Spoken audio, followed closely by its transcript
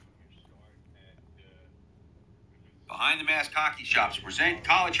Behind the Mask Hockey Shops present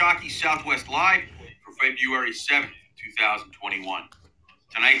College Hockey Southwest Live for February 7th, 2021.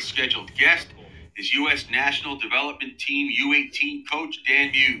 Tonight's scheduled guest is U.S. National Development Team U18 coach Dan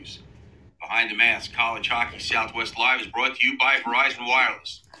Muse. Behind the Mask College Hockey Southwest Live is brought to you by Verizon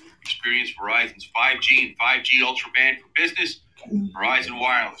Wireless. Experience Verizon's 5G and 5G Ultra Band for business. Verizon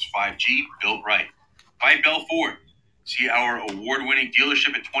Wireless, 5G built right. By Bell Ford. See our award-winning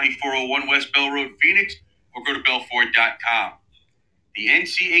dealership at 2401 West Bell Road, Phoenix, or go to bellford.com. The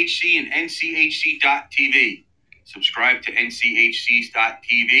NCHC and NCHC.TV. Subscribe to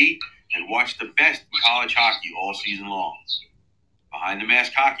NCHC's.TV and watch the best in college hockey all season long. Behind the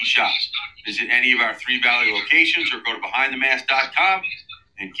Mask Hockey Shops. Visit any of our Three Valley locations or go to BehindTheMask.com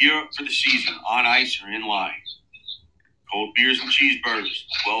and gear up for the season on ice or in line. Cold beers and cheeseburgers.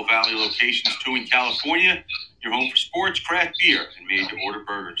 12 Valley locations, 2 in California. Your home for sports, craft beer, and made-to-order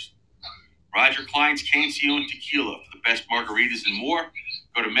burgers. Roger Klein's Cancion Tequila for the best margaritas and more.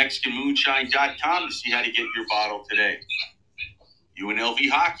 Go to MexicanMoonshine.com to see how to get your bottle today. UNLV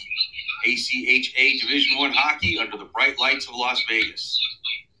Hockey, ACHA Division I Hockey under the bright lights of Las Vegas.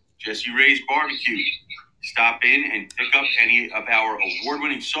 Jesse Ray's Barbecue. Stop in and pick up any of our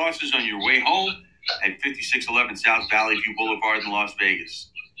award-winning sauces on your way home at 5611 South Valley View Boulevard in Las Vegas.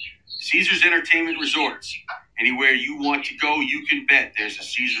 Caesars Entertainment Resorts. Anywhere you want to go, you can bet there's a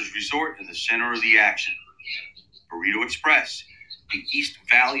Caesars Resort in the center of the action. Burrito Express, the East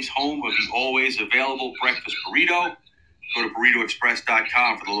Valley's home of the always available breakfast burrito. Go to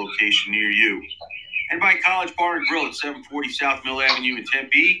burritoexpress.com for the location near you. And by College Bar and Grill at 740 South Mill Avenue in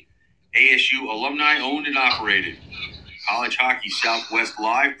Tempe, ASU alumni owned and operated. College Hockey Southwest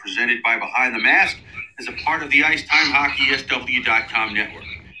Live, presented by Behind the Mask, is a part of the IceTimeHockeySW.com network.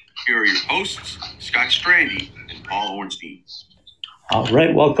 Here are your hosts, Scott Strandy and Paul Ornstein. All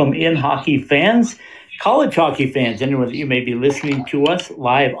right, welcome in, hockey fans, college hockey fans, anyone that you may be listening to us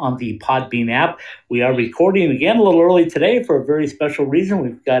live on the Podbean app. We are recording again a little early today for a very special reason.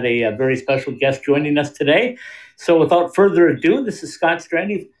 We've got a very special guest joining us today. So without further ado, this is Scott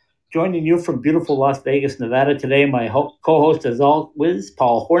Strandy joining you from beautiful Las Vegas, Nevada today. My co-host, as always,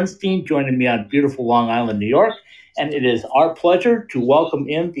 Paul Hornstein, joining me on beautiful Long Island, New York. And it is our pleasure to welcome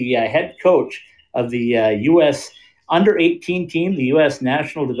in the head coach of the U.S. Under-18 team, the U.S.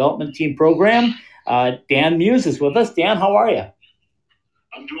 National Development Team program. Dan Muse is with us. Dan, how are you?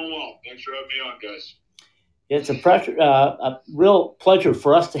 I'm doing well. Thanks for having me on, guys. It's a real pleasure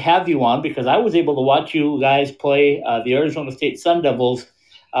for us to have you on because I was able to watch you guys play the Arizona State Sun Devils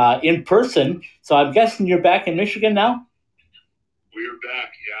in person. So I'm guessing you're back in Michigan now? We are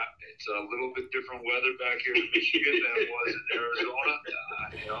back, yeah. It's a little bit different weather back here in Michigan than it was in Arizona.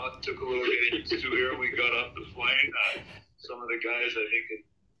 It took a little getting used to here. We got off the plane. Some of the guys, I think, had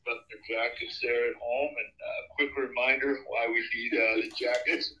left their jackets there at home. And a quick reminder why we need the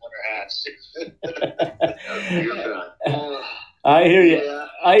jackets and winter hats. I hear you. Yeah.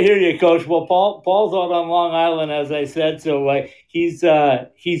 I hear you, Coach. Well, Paul's out on Long Island, as I said, so he's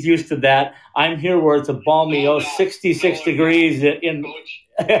used to that. I'm here where it's a balmy 66 degrees in. Coach,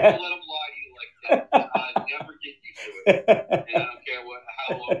 don't let him lie to you like that. I never get used to it. And I don't care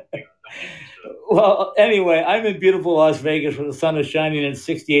how long you're here. Well, anyway, I'm in beautiful Las Vegas where the sun is shining at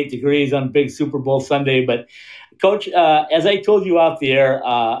 68 degrees on big Super Bowl Sunday. But, Coach, as I told you off the air,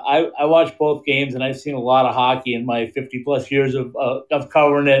 I watched both games, and I've seen a lot of hockey in my 50-plus years of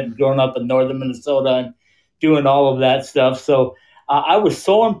covering it and growing up in northern Minnesota and doing all of that stuff. So I was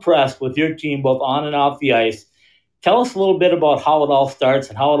so impressed with your team both on and off the ice. Tell us a little bit about how it all starts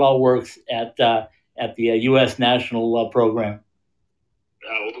and how it all works at the U.S. National program.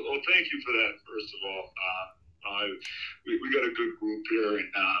 Well, thank you for that, first of all. We got a good group here, and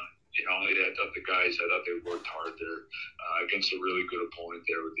I thought the guys, they worked hard there against a really good opponent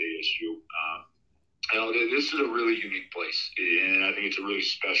there with ASU. This is a really unique place, and I think it's a really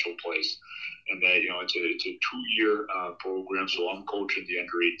special place. And that, it's a 2-year program, so I'm coaching the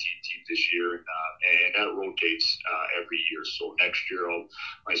under-18 team this year, and that rotates every year. So next year,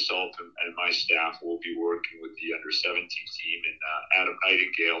 myself and my staff will be working with the under-17 team, and Adam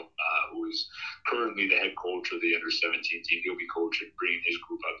Nightingale, who is currently the head coach of the under-17 team, he'll be bringing his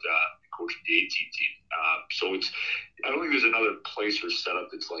group up coaching the 18 team. So I don't think there's another place or setup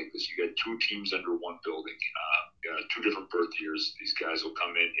that's like this. You got 2 teams under one building, 2 different birth years. These guys will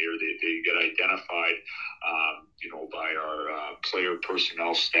come in here. They get identified, by our player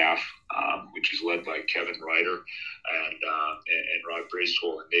personnel staff, which is led by Kevin Ryder and Rod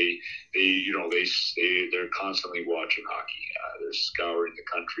Bracewell, and they're constantly watching hockey. They're scouring the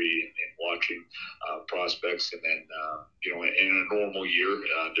country and watching prospects, and then in a normal year,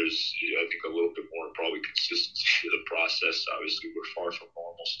 there's I think a little bit more probably consistency to the process. Obviously, we're far from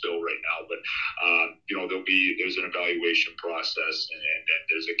normal still right now, but there's an evaluation process, and then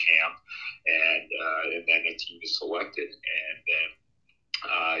there's a camp, and then a team is selected, and then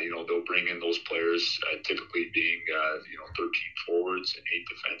they'll bring in those players, typically being 13 forwards and 8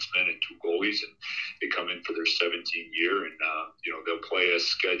 defensemen and 2 goalies, and they come in for their 17th year, and they'll play a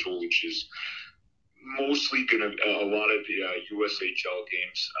schedule which is mostly going to a lot of the USHL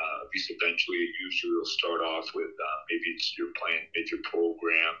games. At least eventually, usually will start off with maybe you're playing major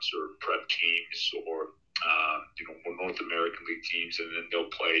programs or prep teams or more North American League teams, and then they'll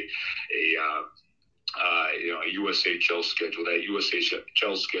play a USHL schedule. That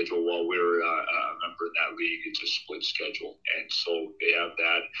USHL schedule, while we're a member in that league, it's a split schedule, and so they have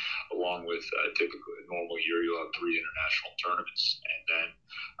that along with typically a normal year. You'll have 3 international tournaments, and then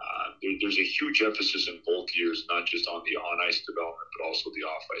there's a huge emphasis in both years, not just on the on-ice development, but also the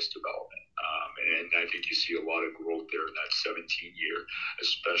off-ice development. And I think you see a lot of growth there in that 17-year,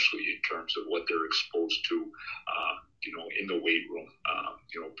 especially in terms of what they're exposed to, in the weight room.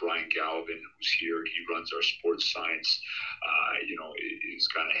 Brian Galvin, who's here, he runs our sports science, is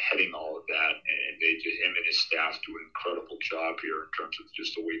kind of heading all of that, and him and his staff do an incredible job here in terms of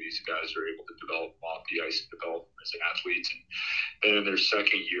just the way these guys are able to develop off the ice and develop them as athletes. And then in their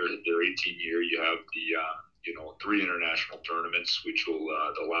second year, their 18th year, you have the 3 international tournaments, which will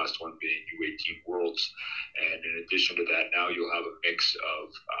the last one being U18 Worlds, and in addition to that, now you'll have a mix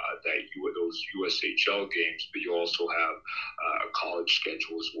of those USHL games, but you also have a college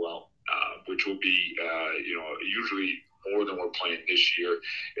schedule as well, which will be usually more than we're playing this year.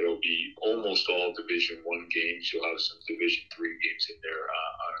 It'll be almost all Division I games. You'll have some Division III games in there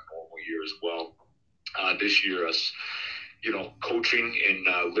on a normal year as well. This year, us coaching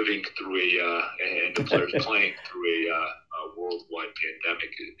and living through and the players playing through a worldwide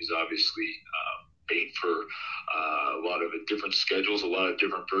pandemic is obviously made for a lot of different schedules, a lot of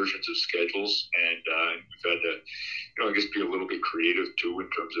different versions of schedules, and we've had to, I guess, be a little bit creative too in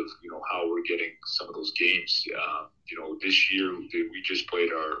terms of how we're getting some of those games. This year we just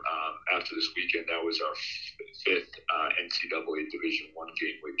played our after this weekend, that was our 5th NCAA Division I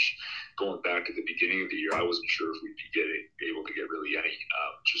game, which going back at the beginning of the year, I wasn't sure if we'd be able to get really any.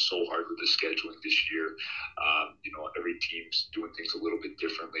 Just so hard with the scheduling this year. Every team's doing things a little bit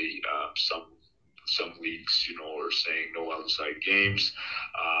differently. Some leagues, are saying no outside games,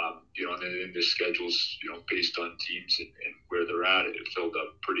 and then the schedules, based on teams and where they're at, it filled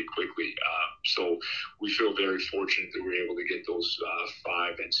up pretty quickly. So we feel very fortunate that we were able to get those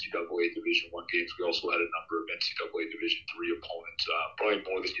 5 NCAA Division I games. We also had a number of NCAA Division III opponents, probably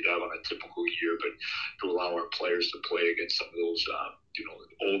more than you'd have on a typical year, but to allow our players to play against some of those,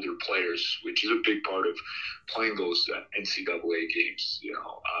 older players, which is a big part of playing those NCAA games.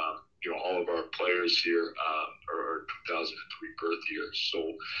 All of our players here are 2003 birth years, so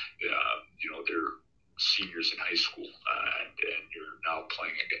they're seniors in high school, and you're now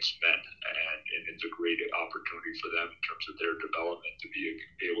playing against men, and it's a great opportunity for them in terms of their development to be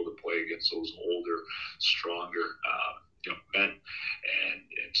able to play against those older, stronger men,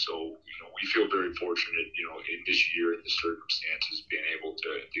 and so we feel very fortunate in this year, in the circumstances, being able to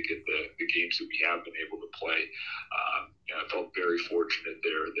get the games that we have been able to play. I felt very fortunate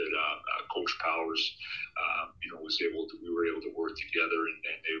there that Coach Powers we were able to work together, and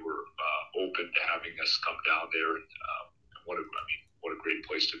they were open to having us come down there, and what a great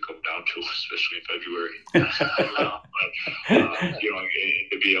place to come down to, especially in February. And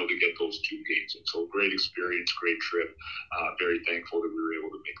to be able to get those 2 games. And so great experience, great trip. Very thankful that we were able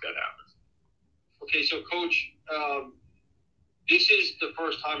to make that happen. Okay, so Coach, this is the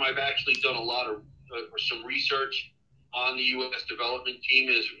first time I've actually done a lot of some research on the U.S. development team.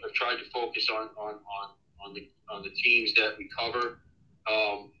 As I've tried to focus on the teams that we cover.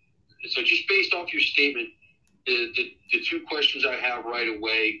 So just based off your statement, the 2 questions I have right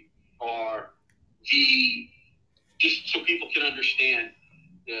away are just so people can understand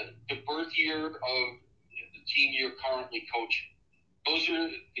the birth year of the team you're currently coaching. Those are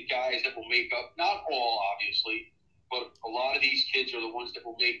the guys that will make up, not all obviously, but a lot of these kids are the ones that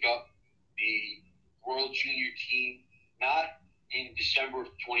will make up the World Junior team, not in December of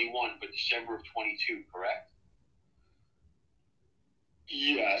 21, but December of 22, correct?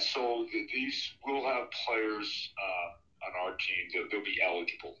 Yeah, so these will have players on our team. They'll be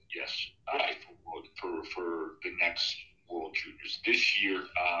eligible, yes, right, for the next World Juniors. This year,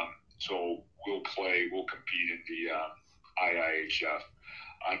 so we'll compete in the IIHF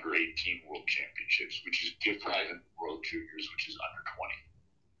under 18 World Championships, which is different than World Juniors, which is under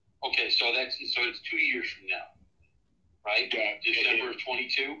 20. Okay, so it's 2 years from now, right? Yeah, December of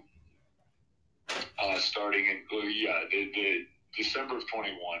 22. Starting in the December of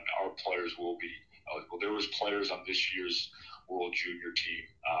 21, our players will be eligible. There was players on this year's World Junior team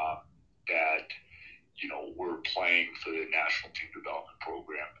that were playing for the National Team Development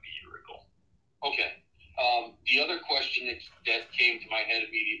Program a year ago. Okay. The other question that came to my head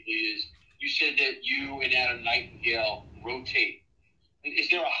immediately is, you said that you and Adam Nightingale rotate. Is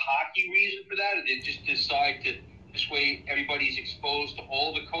there a hockey reason for that, or did they just decide to this way everybody's exposed to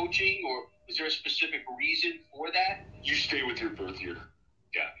all the coaching, or is there a specific reason for that? You stay with your birth year.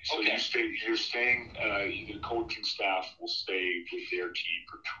 Yeah. So okay. You're staying. The coaching staff will stay with their team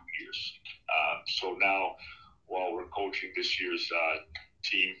for 2 years. So now, while we're coaching this year's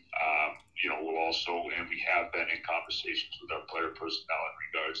team, we'll also, and we have been in conversations with our player personnel in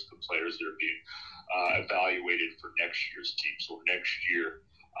regards to the players that are being evaluated for next year's team. So next year,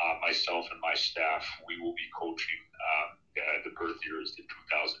 myself and my staff, we will be coaching the birth year is the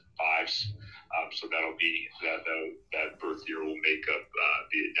 2005s. So that'll be that birth year will make up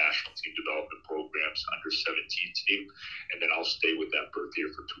the National Team Development Program's under 17 team, and then I'll stay with that birth year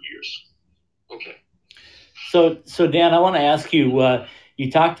for 2 years. Okay. So Dan, I want to ask you. You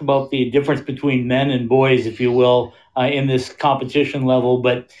talked about the difference between men and boys, if you will, in this competition level.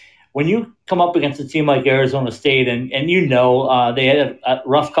 But when you come up against a team like Arizona State, and they had a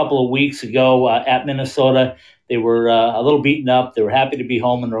rough couple of weeks ago at Minnesota, they were a little beaten up. They were happy to be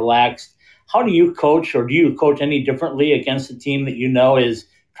home and relaxed. How do you coach, or do you coach any differently against a team that is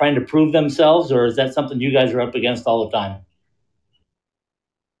trying to prove themselves, or is that something you guys are up against all the time?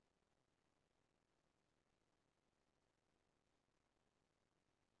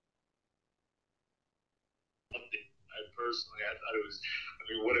 Personally, I thought it was,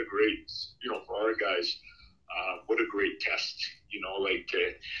 what a great, for our guys, what a great test.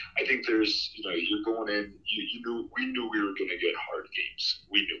 I think there's, you're going in, we knew we were going to get hard games.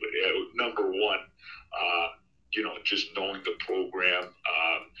 We knew it. Number one, just knowing the program,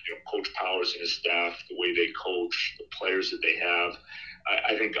 Coach Powers and his staff, the way they coach, the players that they have.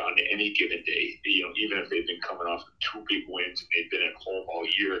 I think on any given day, even if they've been coming off 2 big wins and they've been at home all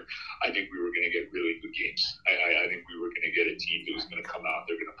year, I think we were going to get really good games. I think we were going to get a team that was going to come out.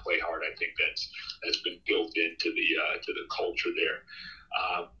 They're going to play hard. I think that's been built into the culture there.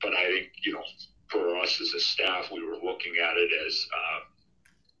 But I think for us as a staff, we were looking at it as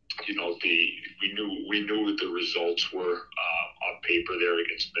we knew what the results were on paper there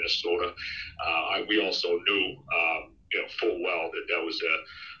against Minnesota. We also knew. Full well that was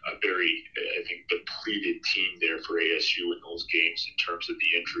a very, I think, depleted team there for ASU in those games in terms of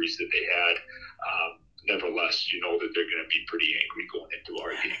the injuries that they had. Nevertheless, that they're going to be pretty angry going into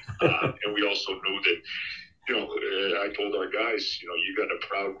our game. And we also knew that, I told our guys, you got a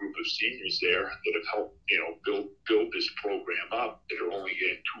proud group of seniors there that have helped, build this program up that are only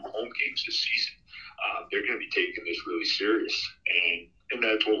getting 2 home games this season. They're going to be taking this really serious. And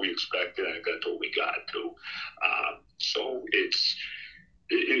that's what we expected. I think that's what we got to. So it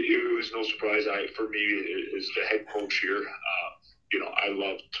was no surprise. For me, as the head coach here, I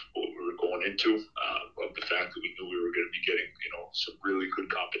loved what we were going into. Loved the fact that we knew we were going to be getting, some really good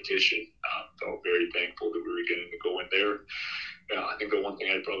competition. Felt very thankful that we were getting to go in there. I think the one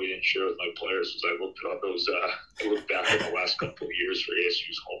thing I probably didn't share with my players was I looked back at the last couple of years for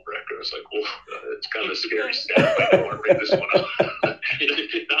ASU's home record. I was like, it's kind of a scary stat. I don't want to bring this one up.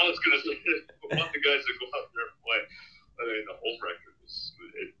 Now it's going to say, we want the guys to go out there and play. The home record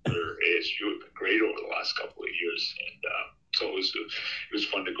for ASU had been great over the last couple of years, and so it was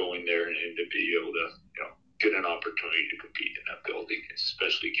fun to go in there and to be able to get an opportunity to compete in that building,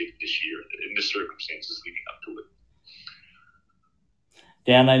 especially given this year in the circumstances leading up to it.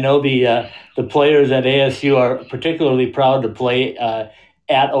 Dan, I know the players at ASU are particularly proud to play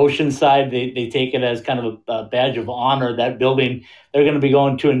at Oceanside. They take it as kind of a badge of honor. That building, they're going to be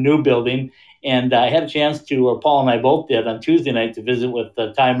going to a new building. And I had a chance to, or Paul and I both did, on Tuesday night to visit with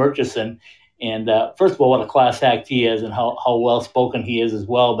Ty Murchison. And first of all, what a class act he is and how well-spoken he is as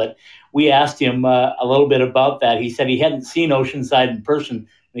well. But we asked him a little bit about that. He said he hadn't seen Oceanside in person.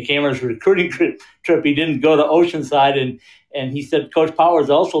 When he came on his recruiting trip, he didn't go to Oceanside. And he said Coach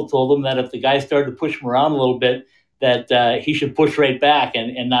Powers also told him that if the guys started to push him around a little bit, that he should push right back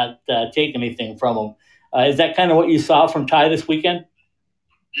and not take anything from him. Is that kind of what you saw from Ty this weekend?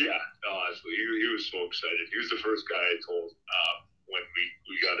 Yeah. He was so excited. He was the first guy I told when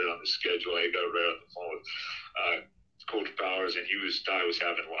we got it on the schedule. I got right on the phone with Coach Powers, and I was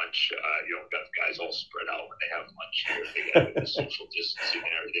having lunch. Got the guys all spread out when they have lunch here. They got the social distancing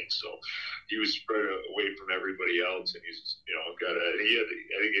and everything. So he was spread away from everybody else, and he's, I think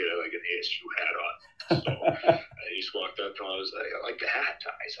he had like an ASU hat on. So he just walked up to him. I was like, I like the hat,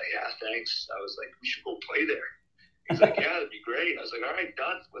 Ty. He's like, yeah, thanks. I was like, we should go play there. He's like, yeah, that'd be great. I was like, all right,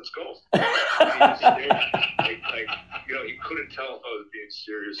 done. Let's go. He couldn't tell if I was being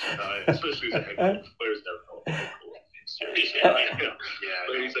serious or not, especially as a head coach. Players never know if I'm serious.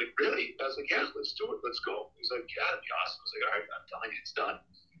 But he's like, really? I was like, yeah, let's do it. Let's go. He's like, yeah, that'd be awesome. I was like, all right, I'm telling you, it's done.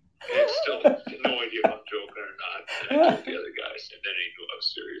 And still no idea if I'm joking or not. And I told the other guys, and then he knew I was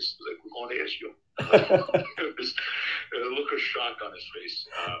serious. He was like, we're going to ASU. It was a look of shock on his face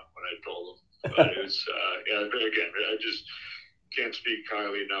when I told him. But it was, again, I just can't speak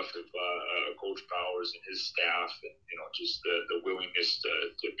highly enough of Coach Powers and his staff, and just the willingness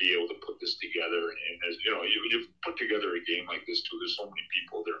to be able to put this together. And as you put together a game like this too. There's so many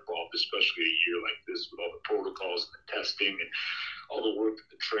people that are involved, especially a year like this with all the protocols and the testing and all the work that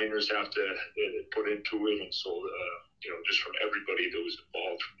the trainers have to put into it. And so, just from everybody that was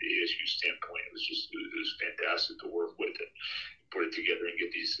involved from the ASU standpoint, it was fantastic to work with it, put it together, and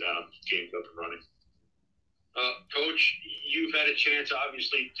get these games up and running. Coach, you've had a chance,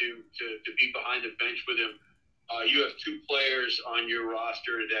 obviously, to be behind the bench with him. You have two players on your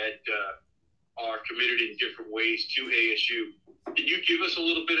roster that are committed in different ways to ASU. Can you give us a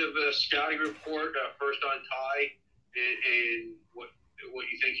little bit of a scouting report, first on Ty, and what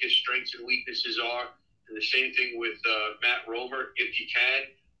you think his strengths and weaknesses are? And the same thing with Matt Romer, if you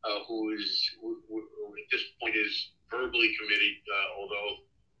can, who at this point is verbally committed, although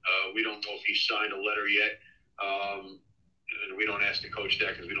we don't know if he's signed a letter yet. And we don't ask the coach that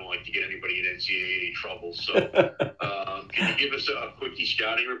because we don't like to get anybody in NCAA trouble. So can you give us a quickie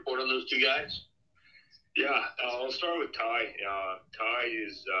scouting report on those two guys? Yeah, I'll start with Ty. Ty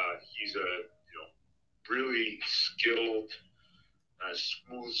is he's a really skilled,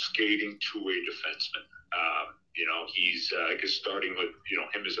 smooth skating two-way defenseman. He's I guess starting with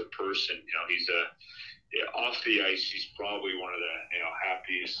him as a person. He's off the ice, he's probably one of the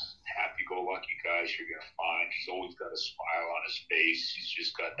happiest, happy-go-lucky guys you're gonna find. He's always got a smile on his face. He's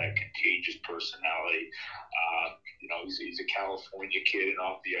just got that contagious personality. He's a California kid, and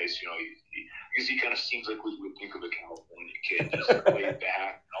off the ice, I guess he kind of seems like we would think of a California kid, just laid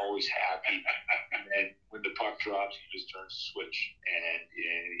back and always happy. And then when the puck drops, he just turns the switch, and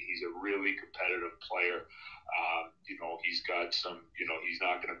he's a really competitive player. He's got some, he's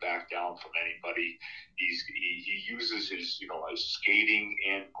not going to back down from anybody. He uses his, his skating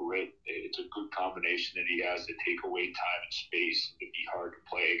and grit. It's a good combination that he has to take away time and space and to be hard to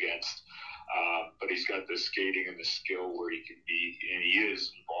play against. But he's got the skating and the skill where he can be, and he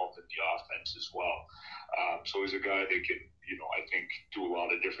is involved in the offense as well. So he's a guy that can, I think, do a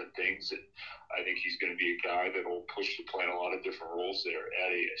lot of different things. And I think he's going to be a guy that will push the play in a lot of different roles there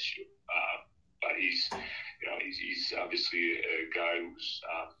at ASU. But he's obviously a guy who's,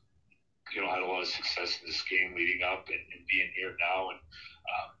 had a lot of success in this game leading up and being here now. And,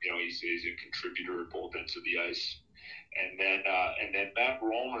 he's a contributor at both ends of the ice. And then Matt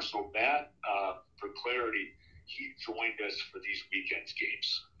Romer. So Matt, for clarity, he joined us for these weekends games.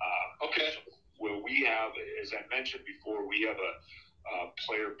 Okay. Where we have, as I mentioned before, we have a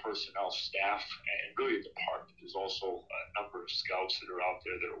player personnel staff and really a department. There's also a number of scouts that are out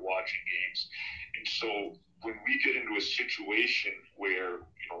there that are watching games. And so when we get into a situation where,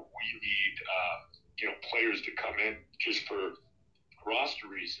 we need, players to come in just for roster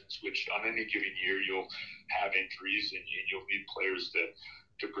reasons, which on any given year you'll have injuries and you'll need players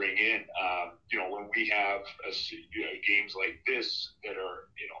to bring in. When we have games like this that are,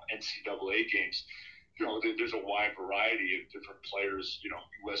 NCAA games, there's a wide variety of different players,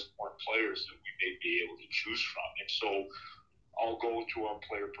 U.S.-born players that we may be able to choose from. And so I'll go to our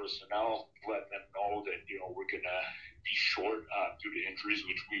player personnel, let them know that, we're going to be short due to injuries,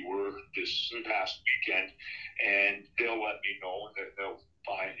 which we were this past weekend. And they'll let me know, and they'll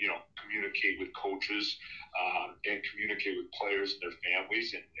communicate with coaches and communicate with players and their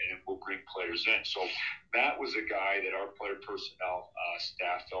families, and we'll bring players in. So that was a guy that our player personnel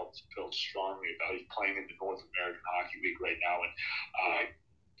staff felt strongly about. He's playing in the North American Hockey League right now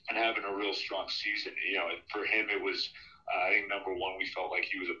and having a real strong season. For him, it was, I think, number one, we felt like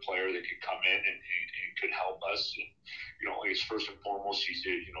he was a player that could come in and could help us. And, I guess first and foremost, he's,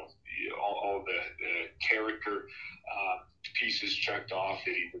 all the character pieces checked off,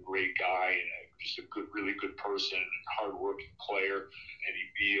 that he's a great guy and just a really good person and hardworking player, and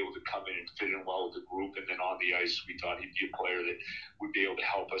he'd be able to come in and fit in well with the group. And then on the ice, we thought he'd be a player that would be able to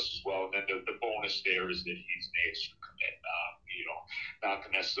help us as well. And then the bonus there is that he's an ASU commitment. development. Not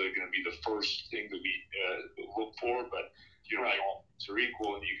necessarily going to be the first thing that we look for, but all things are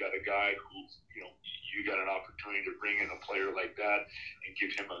equal, and you got a guy who you got an opportunity to bring in a player like that and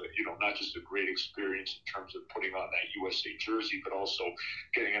give him not just a great experience in terms of putting on that USA jersey, but also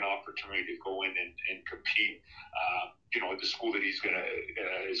getting an opportunity to go in and compete. At the school that he's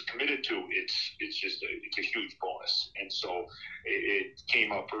is committed to, it's a huge bonus. And so it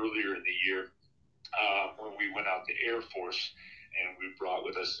came up earlier in the year when we went out to Air Force. And we brought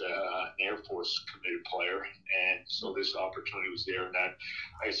with us an Air Force committed player. And so this opportunity was there. And that,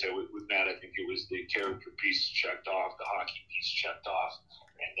 like I said, with Matt, I think it was the character piece checked off, the hockey piece checked off.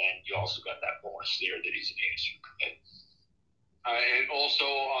 And then you also got that bonus there that he's an ASU commit. And also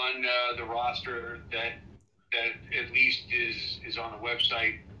on the roster that at least is on the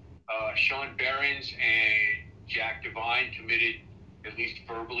website, Sean Behrens and Jack Devine committed, at least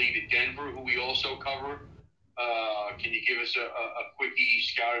verbally, to Denver, who we also cover. Can you give us a quickie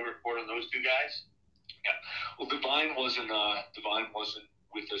scouting report on those two guys? Yeah. Well, Devine wasn't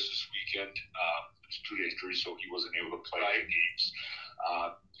with us this weekend. It was 2 days injury, so he wasn't able to play the games.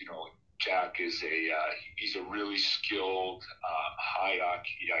 Jack is he's a really skilled, high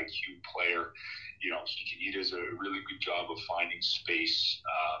IQ player. He does a really good job of finding space.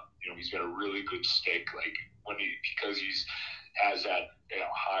 He's got a really good stick. Like because he's has that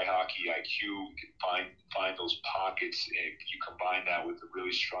high hockey IQ, you can find those pockets, and you combine that with the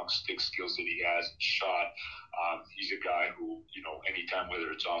really strong stick skills that he has in shot. He's a guy who, anytime, whether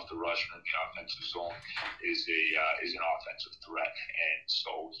it's off the rush or in the offensive zone, is an offensive threat. And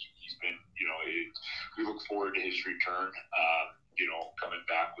so he's been, we look forward to his return. Coming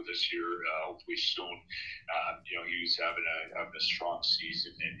back with us here hopefully soon. He was having a strong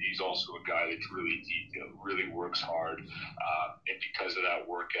season, and he's also a guy that's really detailed, really works hard, and because of that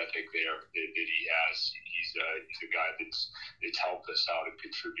work ethic there that he has, he's a guy that's helped us out and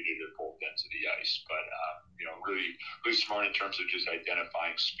contributed at both ends of the ice. But really smart in terms of just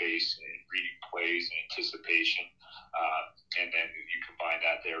identifying space and reading plays and anticipation, and then you combine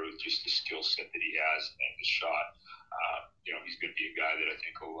that there with just the skill set that he has and the shot. He's going to be a guy that I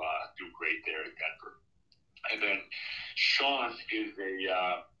think will do great there in Denver. And then Sean is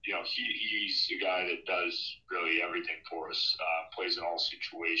he's a guy that does really everything for us. Plays in all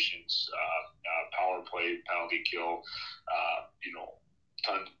situations, power play, penalty kill,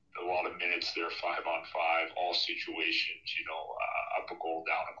 a lot of minutes there, 5-on-5, all situations. Up a goal,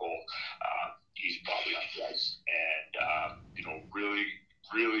 down a goal. He's probably on the ice, and really,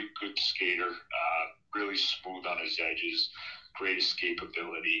 really good skater. Really smooth on his edges, great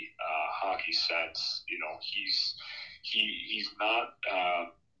escapability, hockey sense. He's not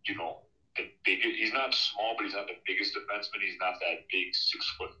the biggest. He's not small, but he's not the biggest defenseman. He's not that big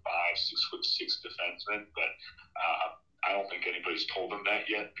 6'5", 6'6" defenseman. But I don't think anybody's told him that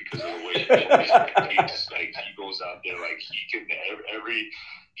yet because of the way he competes. Like he goes out there, like he can every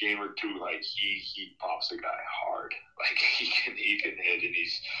game or two, like he pops a guy hard. Like he can hit, and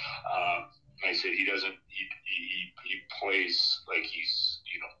he's. Like I said, he doesn't. He plays like he's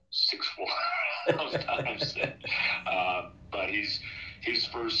 6'4" those times. But his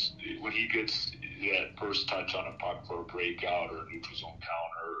first, when he gets that first touch on a puck for a breakout or a neutral zone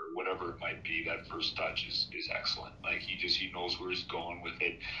counter or whatever it might be, that first touch is excellent. Like he knows where he's going with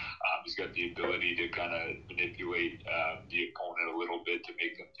it. He's got the ability to kind of manipulate the opponent a little bit to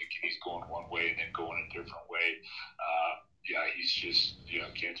make them thinking he's going one way and then going a different way. He's just,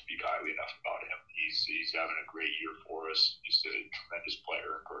 can't speak highly enough about him. He's having a great year for us. He's a tremendous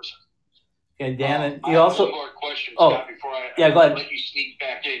player in person. Okay, Dan, you also. I have one more question, Scott, before I go ahead. Let you sneak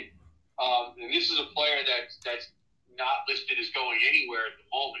back in. And this is a player that's not listed as going anywhere at the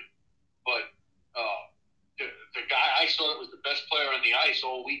moment, but the guy I saw that was the best player on the ice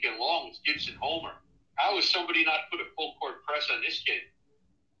all weekend long was Gibson Homer. How has somebody not put a full court press on this kid?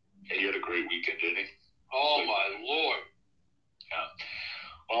 Yeah, he had a great weekend, didn't he? Oh, my Lord. Yeah.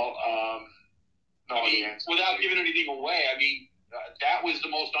 Well, without giving anything away, that was the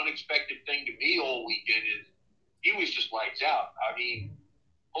most unexpected thing to me all weekend. Is he was just lights out.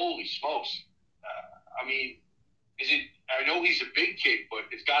 Holy smokes. Is it? I know he's a big kid, but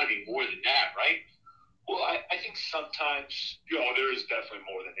it's got to be more than that, right? Well, I think sometimes, there is definitely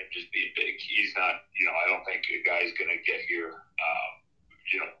more than him just being big. He's not, I don't think a guy's going to get here,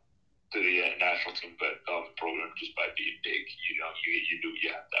 to the national team development program just by being big. You have to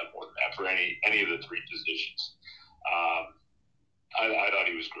have more than that for any of the three positions. I thought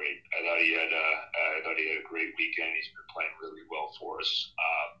he was great. I thought he had a great weekend. He's been playing really well for us.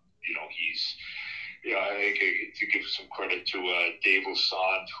 Yeah, I think to give some credit to Dave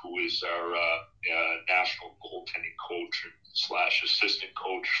Lassonde, who is our national goaltending coach / assistant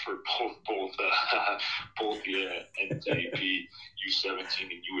coach for both the NTDP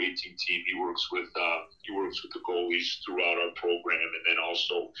U17 and U18 team. He works with the goalies throughout our program, and then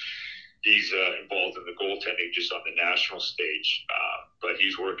also he's involved in the goaltending just on the national stage. But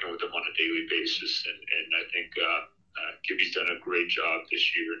he's working with them on a daily basis, and I think Gibby's done a great job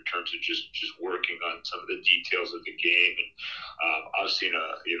this year in terms of just working on some of the details of the game. And I've seen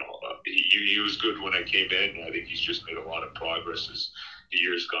he was good when I came in. I think he's just made a lot of progress as the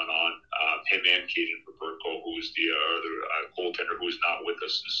year's gone on. Him and Caden Roberto, who is the other goaltender who is not with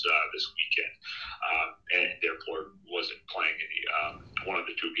us this weekend, and therefore wasn't playing any one of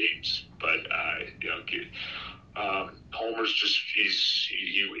the two games. But Homer's just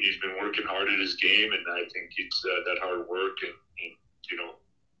he's been working hard at his game, and I think it's that hard work and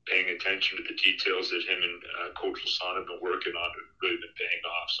paying attention to the details that him and Coach Lassonde have been working on have really been paying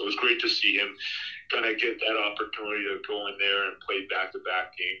off. So it's great to see him kind of get that opportunity to go in there and play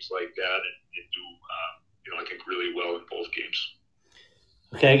back-to-back games like that and do I think really well in both games.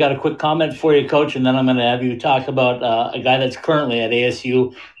 Okay, I got a quick comment for you, Coach, and then I'm going to have you talk about a guy that's currently at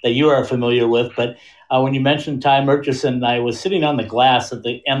ASU that you are familiar with. But when you mentioned Ty Murchison, I was sitting on the glass at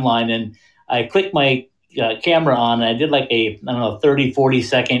the end line, and I clicked my camera on, and I did like a 30, 40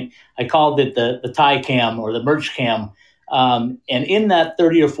 second. I called it the Ty cam or the Murch cam. And in that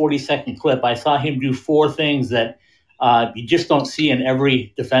 30 or 40 second clip, I saw him do four things that you just don't see in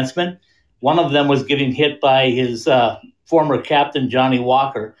every defenseman. One of them was getting hit by his former captain, Johnny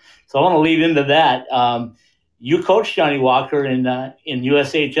Walker. So I want to lead into that. You coached Johnny Walker in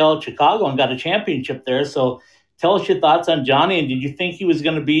USHL Chicago and got a championship there. So tell us your thoughts on Johnny, and did you think he was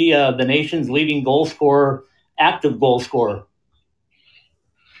going to be the nation's leading goal scorer, active goal scorer?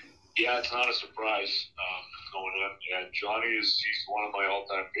 Yeah, it's not a surprise going in. Yeah, Johnny he's one of my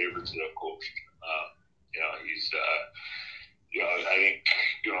all-time favorites that I've coached. He's I think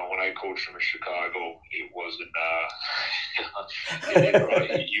when I coached him in Chicago, it wasn't.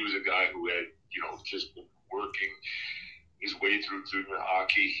 He was a guy who had just been working his way through junior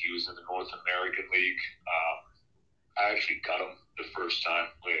hockey. He was in the North American League. I actually cut him the first time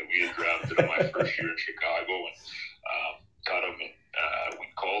we had drafted him my first year in Chicago, and cut him. And we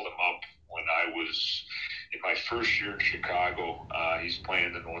called him up when I was in my first year in Chicago. He's playing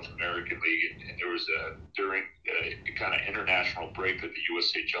in the North American League, and there was during the kind of international break that the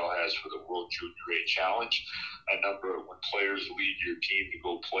USHL has for the World Junior A Challenge, when players lead your team to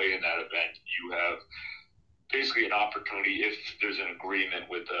go play in that event, you have basically an opportunity, if there's an agreement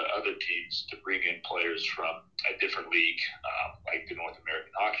with other teams, to bring in players from a different league, like the North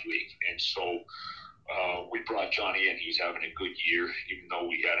American Hockey League. And so we brought Johnny in. He was having a good year, even though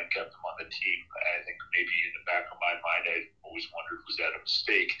we hadn't kept him on the team. I think maybe in the back of my mind, I always wondered, was that a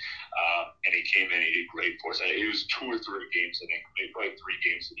mistake? And he came in, he did great for us. It was 2 or 3 games, I think, maybe probably 3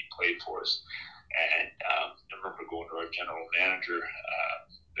 games that he played for us. And I remember going to our general manager,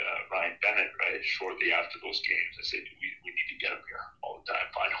 Ryan Bennett, right, shortly after those games. I said, we need to get him here all the time,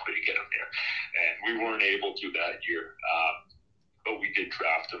 find a way to get him here. And we weren't able to that year. But we did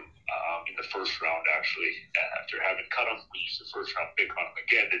draft him in the first round, actually. After having cut him, we used the first round pick on him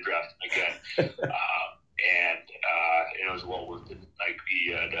again to draft him again. And it was well worth it. Like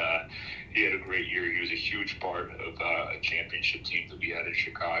he had a great year. He was a huge part of a championship team that we had in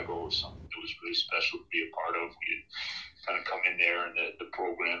Chicago. Something that was really special to be a part of. We had kind of come in there, and the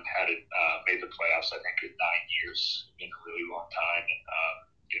program had it made the playoffs, I think, in 9 years. It's been a really long time, and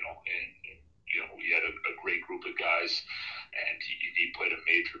we had a great group of guys, and he played a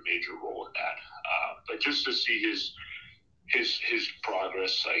major role in that. But just to see his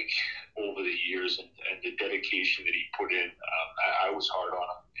progress, like over the years, and the dedication that he put in, I was hard on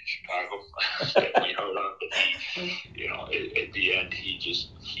him in Chicago. Hard on him, but at the end, he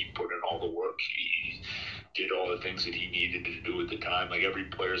put in all the work. He did all the things that he needed to do at the time. Like every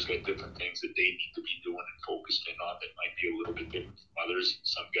player's got different things that they need to be doing and focused in on that might be a little bit different from others.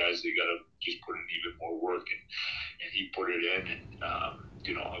 Some guys, they got to just put in even more work, and he put it in.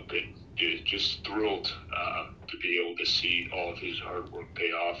 And I've been just thrilled to be able to see all of his hard work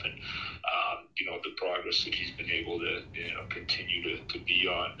pay off, and the progress that he's been able to continue to be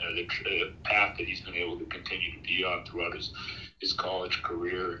on, the path that he's been able to continue to be on throughout his college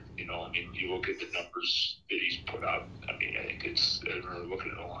career. You look at the numbers that he's put up. I think I remember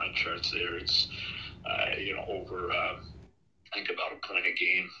looking at the line charts there. It's over I think about a point a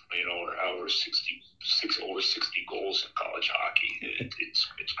game, or over 60 goals in college hockey.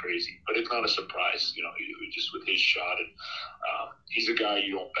 It's crazy, but it's not a surprise. Just with his shot, and he's a guy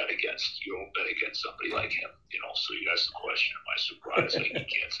you don't bet against. You don't bet against somebody like him. So you ask the question, am I surprised? Like, you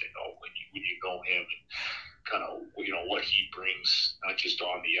can't say no when you know him and kind of what he brings, not just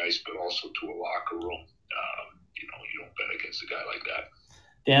on the ice but also to a locker room. You don't bet against a guy like that.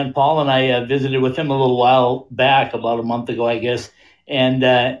 Dan, Paul and I visited with him a little while back, about a month ago, I guess,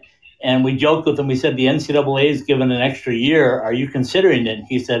 and we joked with him. We said, the NCAA is given an extra year. Are you considering it? And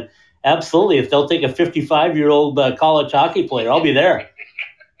he said, absolutely. If they'll take a 55-year-old college hockey player, I'll be there.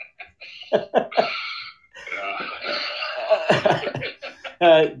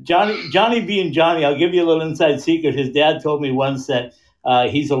 Johnny being Johnny, I'll give you a little inside secret. His dad told me once that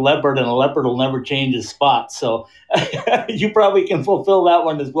he's a leopard, and a leopard will never change his spot. So you probably can fulfill that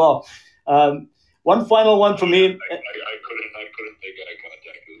one as well. One final one for me. I couldn't make eye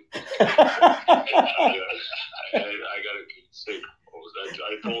contact. I got to stay composed. I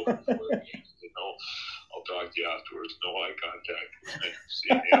told him before the game, I'll talk to you afterwards. No eye contact.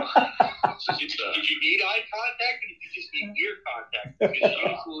 Did you need eye contact, or did you just need ear contact? Because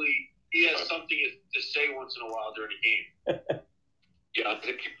usually he has something to say once in a while during a game. Yeah, I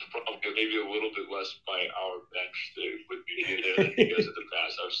think probably maybe a little bit less by our bench with me there than he does in the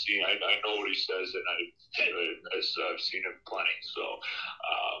past. I know what he says, and I've seen him plenty. So,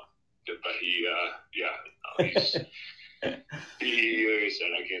 but he's like I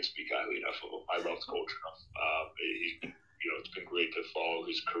said, I can't speak highly enough of him. I love coaching him. It's been great to follow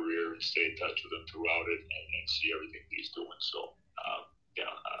his career and stay in touch with him throughout it and see everything that he's doing. So,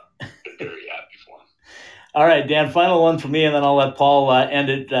 been very happy for him. All right, Dan, final one for me, and then I'll let Paul end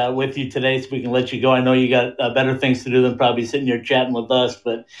it with you today so we can let you go. I know you got better things to do than probably sitting here chatting with us,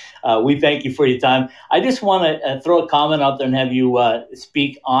 but we thank you for your time. I just want to throw a comment out there and have you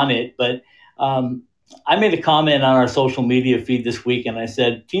speak on it, but I made a comment on our social media feed this week, and I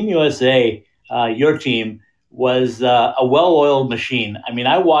said, Team USA, your team, was a well-oiled machine. I mean,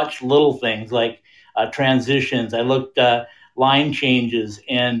 I watched little things like transitions. I looked line changes,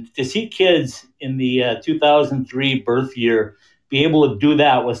 and to see kids in the 2003 birth year be able to do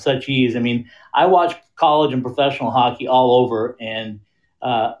that with such ease. I mean, I watched college and professional hockey all over, and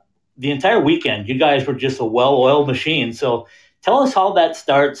the entire weekend, you guys were just a well-oiled machine. So tell us how that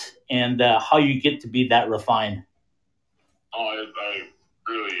starts and how you get to be that refined. I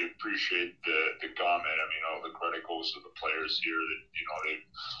really appreciate the comment. I mean, all the credit goes to the players here that,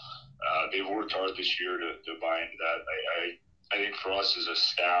 they've worked hard this year to buy into that. I think for us as a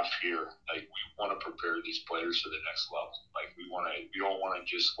staff here, like, we want to prepare these players to the next level. Like, we don't want to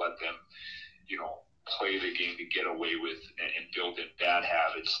just let them, play the game to get away with and build in bad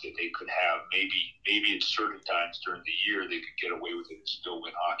habits that they could have. Maybe at certain times during the year they could get away with it and still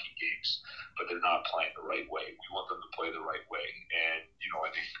win hockey games, but they're not playing the right way. We want them to play the right way. And, I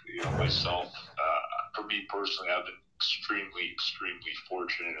think, myself, for me personally, I've been extremely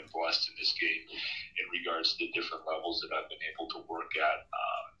fortunate and blessed in this game in regards to the different levels that I've been able to work at,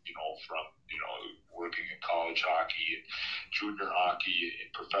 from working in college hockey and junior hockey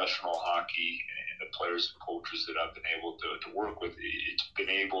and professional hockey, and the players and coaches that I've been able to work with. It's been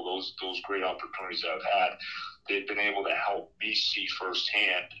able, those great opportunities that I've had, they've been able to help me see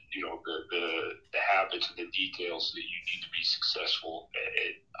firsthand, the habits and the details that you need to be successful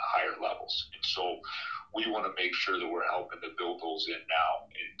at higher levels. And so we want to make sure that we're helping to build those in now.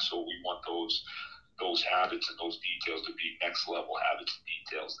 And so we want those habits and those details to be next level habits and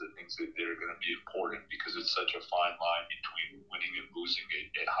details, the things that are going to be important, because it's such a fine line between winning and losing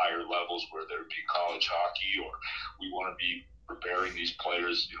at higher levels, whether it be college hockey, or we want to be preparing these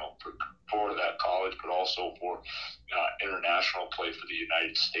players, for that college, but also for international play for the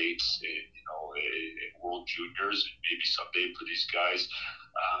United States, in World Juniors, and maybe someday for these guys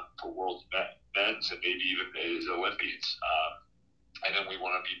for World Men's, and maybe even as Olympians. And then we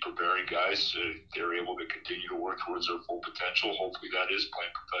want to be preparing guys so they're able to continue to work towards their full potential. Hopefully that is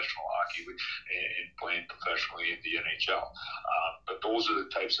playing professional hockey and playing professionally in the NHL. But those are the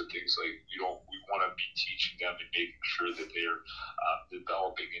types of things, like, we want to be teaching them and making sure that they're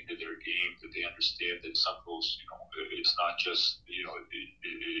developing into their game, that they understand that some of those, it's not just,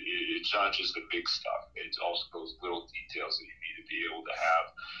 it's not just the big stuff. It's also those little details that you need to be able to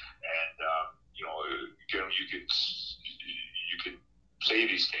have. And, again, you can say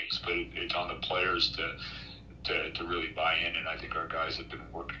these things, but it's on the players to really buy in. And I think our guys have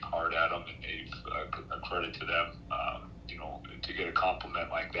been working hard at them, and they've a credit to them. To get a compliment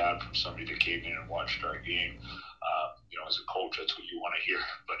like that from somebody that came in and watched our game, as a coach, that's what you want to hear.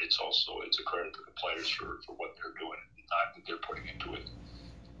 But it's a credit to the players for what they're doing and the time that they're putting into it.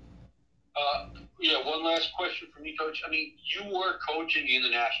 One last question for me, Coach. I mean, you were coaching in the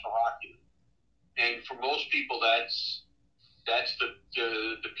National Hockey League, and for most people, that's the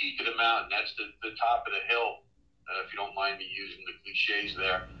peak of the mountain. That's the top of the hill. If you don't mind me using the cliches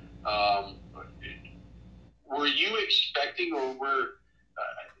there. Were you expecting, or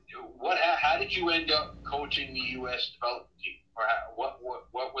how did you end up coaching the U.S. development team, or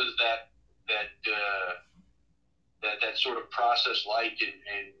what was that sort of process like,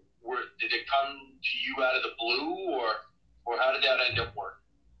 and did it come to you out of the blue, or how did that end up working?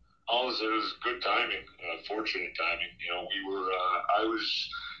 Oh, it was good timing, fortunate timing. I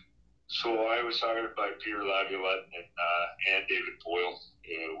was hired by Peter Laviolette and David Boyle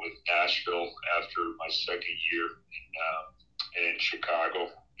with Nashville after my second year in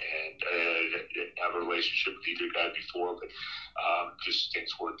Chicago, and I didn't have a relationship with either guy before, but just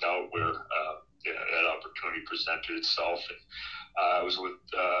things worked out where that opportunity presented itself, and I was with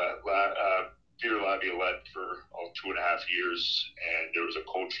Peter Laviolette for 2.5 years, and there was a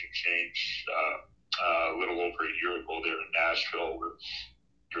coaching change a little over a year ago there in Nashville, where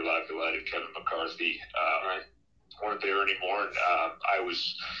Peter Laviolette and Kevin McCarthy weren't there anymore, and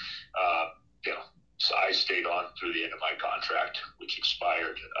so I stayed on through the end of my contract, which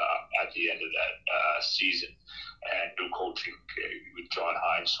expired at the end of that season, and new coaching with John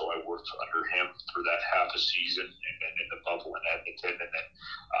Hines, so I worked under him for that half a season, and then in the bubble in Edmonton, and then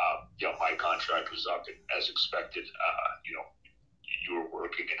my contract was up, and as expected, you were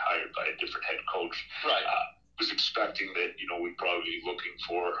working and hired by a different head coach. Right. Was expecting that we'd probably be looking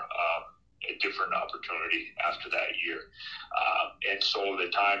for a different opportunity after that year, and so the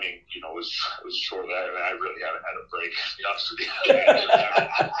timing was short. I really haven't had a break, to be honest with you.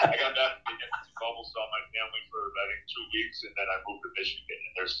 I got back from the bubble, saw my family for I think 2 weeks, and then I moved to Michigan,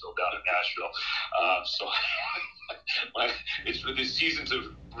 and they're still down in Nashville. So the seasons have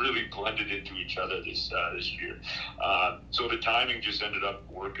really blended into each other this year. So the timing just ended up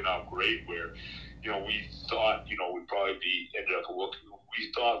working out great, where we thought we'd probably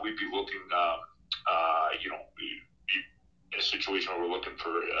we thought we'd be looking in a situation where we're looking for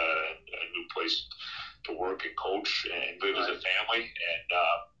a new place to work and coach and live as a family,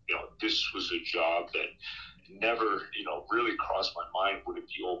 and this was a job that never really crossed my mind would it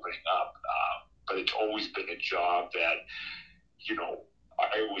be opening up, but it's always been a job that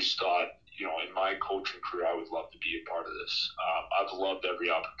I always thought in my coaching career I would love to be a part of this. I've loved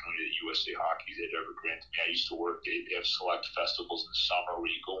every opportunity that USA Hockey had ever granted me. I used to work, they have select festivals in the summer where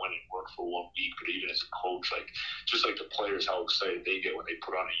you go in and work for 1 week, but even as a coach, just like the players, how excited they get when they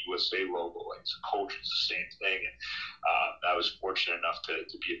put on a USA logo, as a coach, it's the same thing. And I was fortunate enough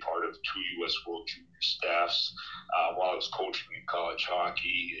to be a part of 2 U.S. World Junior staffs while I was coaching in college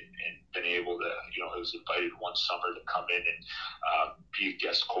hockey, and been able to, I was invited one summer to come in and be a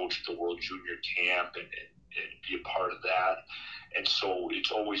guest coach at the World Junior camp and be a part of that. And so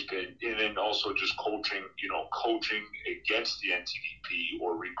it's always been, and then also just coaching against the NTDP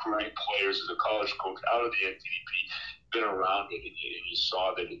or recruiting players as a college coach out of the NTDP, been around it, and you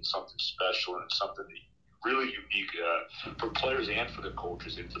saw that it's something special and something that really unique for players and for the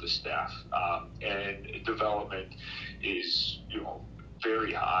coaches and for the staff. And development is,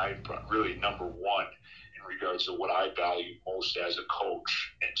 very high, really number one in regards to what I value most as a coach.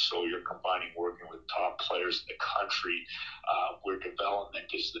 And so you're combining working with top players in the country, where development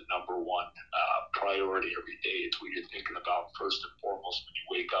is the number one priority every day. It's what you're thinking about first and foremost when you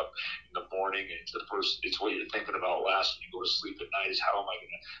wake up in the morning. It's what you're thinking about last when you go to sleep at night, is how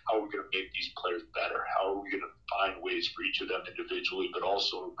are we gonna make these players better? How are we gonna find ways for each of them individually, but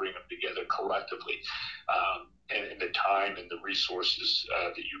also bring them together collectively? And the time and the resources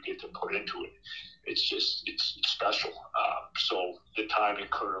that you get to put into it, it's special. So the timing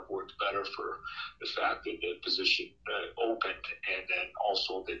couldn't have worked better for the fact that the position opened, and then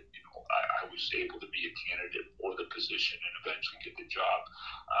also that I was able to be a candidate for the position and eventually get the job.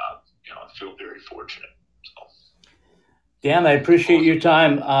 I feel very fortunate. So. Dan, I appreciate your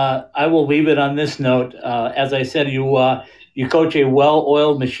time. I will leave it on this note. As I said, you coach a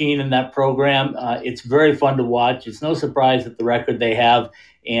well-oiled machine in that program. It's very fun to watch. It's no surprise at the record they have.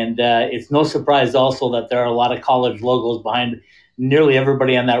 And it's no surprise also that there are a lot of college logos behind nearly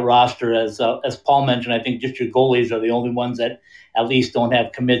everybody on that roster. As Paul mentioned, I think just your goalies are the only ones that at least don't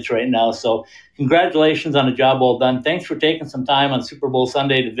have commits right now. So congratulations on a job well done. Thanks for taking some time on Super Bowl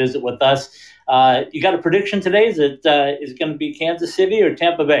Sunday to visit with us. You got a prediction today? Is it going to be Kansas City or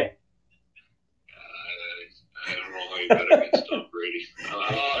Tampa Bay? I don't know how you bet against Tom Brady.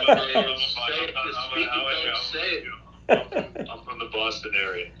 I'm from the Boston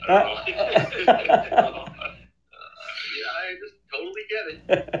area. I don't know. I just totally get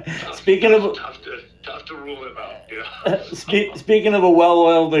it. Speaking Speaking of tough to rule him out. Yeah. Speaking of a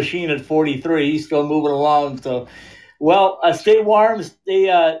well-oiled machine at 43, he's still moving along. So, well, stay warm.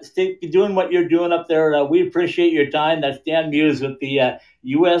 Stay doing what you're doing up there. We appreciate your time. That's Dan Muse with the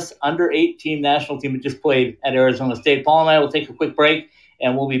U.S. Under-18 national team that just played at Arizona State. Paul and I will take a quick break,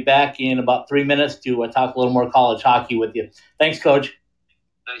 and we'll be back in about 3 minutes to talk a little more college hockey with you. Thanks, Coach.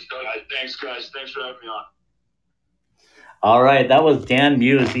 Thanks, Coach. Thanks, guys. Thanks for having me on. All right, that was Dan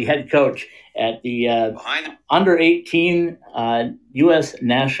Muse, the head coach at the Under-18 U.S.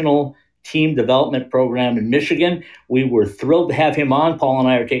 National Team Development Program in Michigan. We were thrilled to have him on. Paul and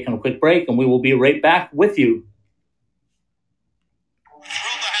I are taking a quick break, and we will be right back with you.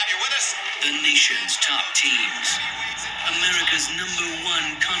 Thrilled to have you with us. The nation's top teams. America's #1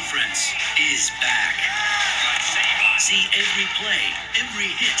 conference is back. See every play,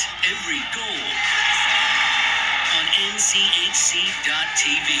 every hit, every goal on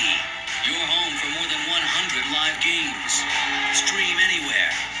NCHC.TV. Your home for more than 100 live games. Stream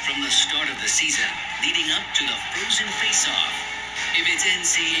anywhere from the start of the season, leading up to the Frozen Face-Off. If it's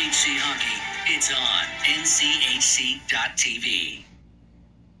NCHC hockey, it's on NCHC.TV.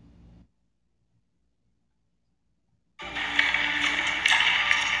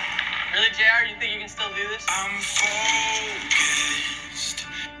 Really, JR? You think you can still do this? I'm focused.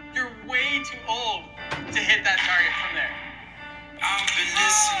 You're way too old to hit that target from there. I've been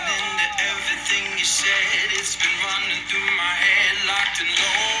listening to everything you said. It's been running through my head, locked and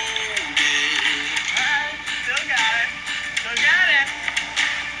loaded. Alright, still got it. Still got it.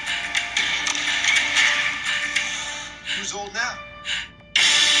 Who's old now?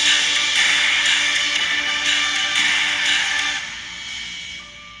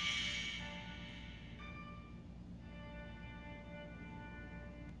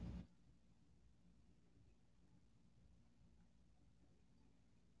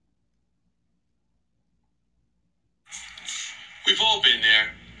 We've all been there.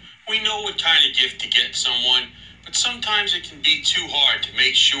 We know what kind of gift to get someone, but sometimes it can be too hard to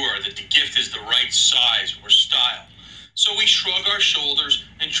make sure that the gift is the right size or style. So we shrug our shoulders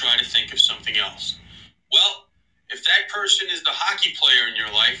and try to think of something else. Well, if that person is the hockey player in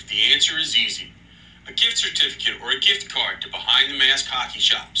your life, the answer is easy. A gift certificate or a gift card to Behind the Mask hockey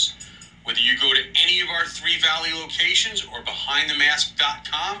shops. Whether you go to any of our 3 Valley locations or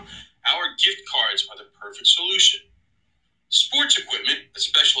BehindTheMask.com, our gift cards are the perfect solution. Sports equipment,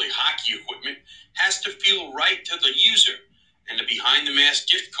 especially hockey equipment, has to feel right to the user, and the Behind the Mask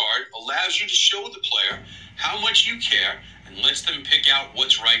gift card allows you to show the player how much you care and lets them pick out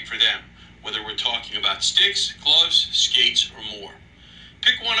what's right for them, whether we're talking about sticks, gloves, skates, or more.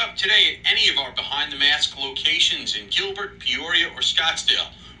 Pick one up today at any of our Behind the Mask locations in Gilbert, Peoria, or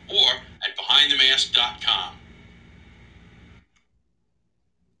Scottsdale, or at BehindTheMask.com.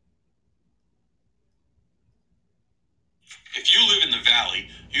 If you live in the Valley,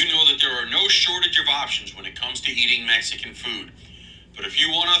 you know that there are no shortage of options when it comes to eating Mexican food. But if you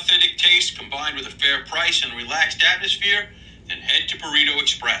want authentic taste combined with a fair price and relaxed atmosphere, then head to Burrito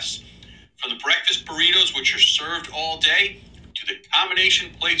Express. From the breakfast burritos, which are served all day, to the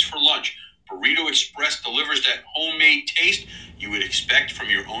combination plates for lunch, Burrito Express delivers that homemade taste you would expect from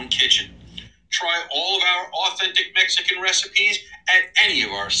your own kitchen. Try all of our authentic Mexican recipes at any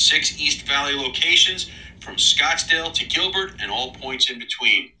of our 6 East Valley locations, from Scottsdale to Gilbert and all points in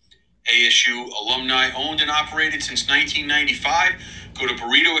between. ASU alumni owned and operated since 1995. Go to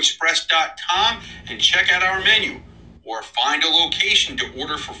burritoexpress.com and check out our menu, or find a location to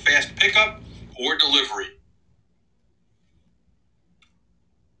order for fast pickup or delivery.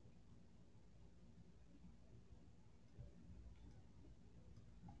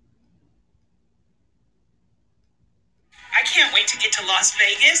 I can't wait to get to Las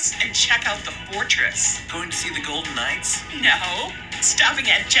Vegas and check out the Fortress. Going to see the Golden Knights? No, stopping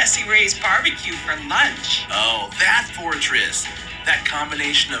at Jesse Ray's Barbecue for lunch. Oh, that Fortress. That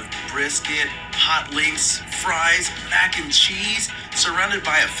combination of brisket, hot links, fries, mac and cheese, surrounded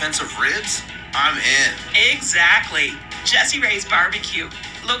by a fence of ribs? I'm in. Exactly. Jesse Ray's Barbecue,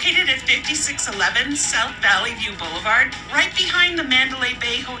 located at 5611 South Valley View Boulevard, right behind the Mandalay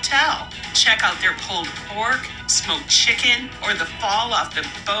Bay Hotel. Check out their pulled pork, smoked chicken, or the fall off the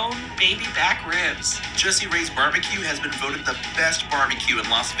bone baby back ribs. Jesse Ray's Barbecue has been voted the best barbecue in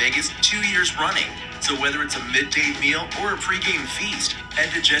Las Vegas 2 years running. So whether it's a midday meal or a pregame feast,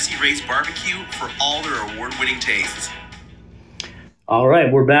 head to Jesse Ray's Barbecue for all their award-winning tastes. All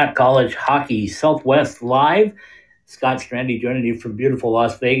right, we're back. College Hockey Southwest Live. Scott Strandy joining you from beautiful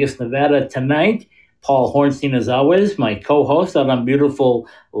Las Vegas, Nevada tonight. Paul Hornstein, as always, my co-host out on beautiful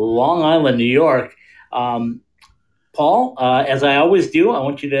Long Island, New York. Paul, as I always do, I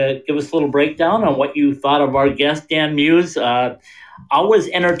want you to give us a little breakdown on what you thought of our guest, Dan Muse. Always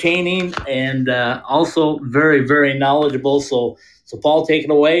entertaining and also very, very knowledgeable. So Paul, take it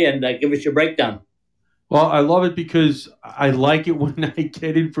away and give us your breakdown. Well, I love it because I like it when I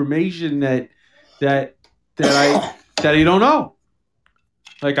get information that I don't know.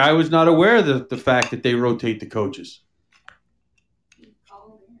 Like, I was not aware of the fact that they rotate the coaches.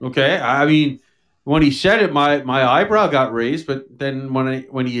 Okay, I mean, when he said it, my eyebrow got raised, but then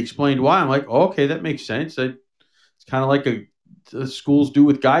when he explained why, I'm like, oh, okay, that makes sense. It's kind of like the schools do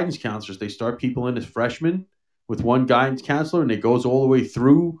with guidance counselors. They start people in as freshmen with one guidance counselor, and it goes all the way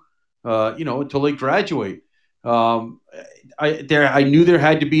through, until they graduate. I knew there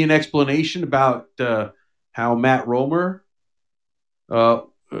had to be an explanation about how Matt Romer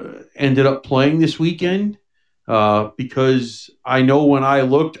ended up playing this weekend. Because I know when I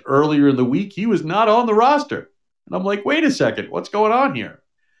looked earlier in the week, he was not on the roster. And I'm like, wait a second, what's going on here?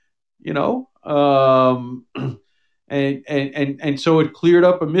 And so it cleared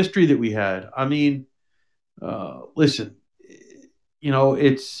up a mystery that we had. I mean, listen, he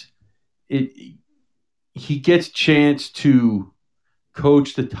gets a chance to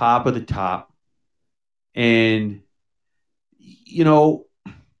coach the top of the top. And,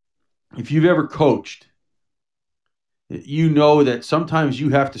 if you've ever coached, you know that sometimes you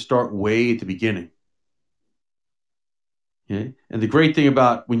have to start way at the beginning. Okay? And the great thing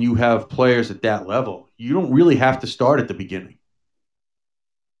about when you have players at that level, you don't really have to start at the beginning.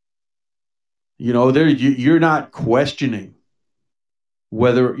 You're not questioning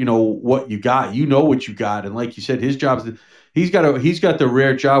whether, what you got. You know what you got. And like you said, his job is he's got the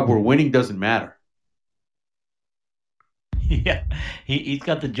rare job where winning doesn't matter. Yeah, he's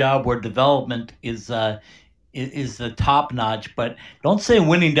got the job where development is the top notch, but don't say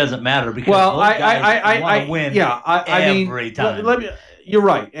winning doesn't matter because I want to win. Yeah, every time. You're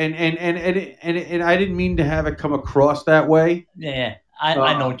right, and I didn't mean to have it come across that way. Yeah,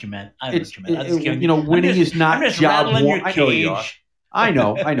 I know what you meant. Winning is not job one. I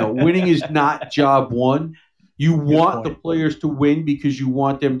know. Winning is not job one. You want the players to win because you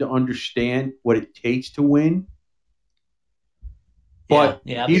want them to understand what it takes to win. But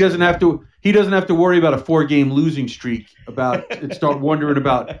he doesn't have to. He doesn't have to worry about a 4-game losing streak. And start wondering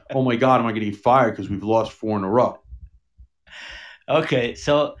about, oh my God, am I going to get fired because we've lost 4 in a row? Okay,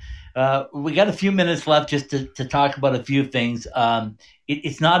 so we got a few minutes left just to talk about a few things.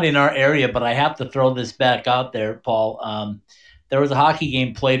 It's not in our area, but I have to throw this back out there, Paul. There was a hockey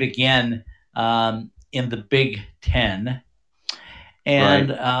game played again in the Big Ten.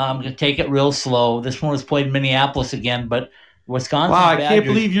 And I'm going to take it real slow. This one was played in Minneapolis again, but Wisconsin. Wow, I can't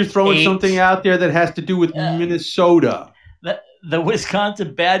believe you're throwing something out there that has to do with Minnesota. The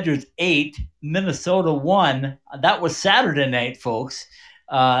Wisconsin Badgers 8, Minnesota 1. That was Saturday night, folks.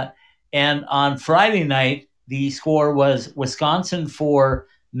 And on Friday night, the score was Wisconsin 4,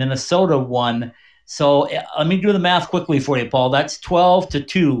 Minnesota 1. So let me do the math quickly for you, Paul. That's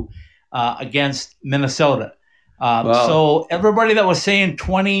 12-2 against Minnesota. Wow. So everybody that was saying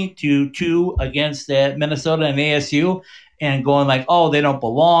 20-2 against Minnesota and ASU and going like, oh, they don't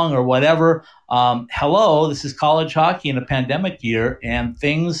belong or whatever. Hello, this is college hockey in a pandemic year, and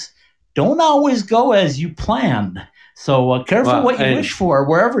things don't always go as you planned. So careful what you wish for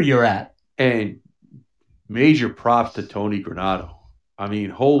wherever you're at. And major props to Tony Granato. I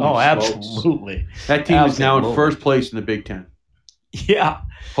mean, holy smokes. Absolutely. That team is now in first place in the Big Ten. Yeah.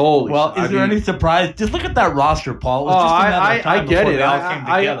 Holy. Well, is there any surprise? Just look at that roster, Paul. It was just a matter of time I get it. they all came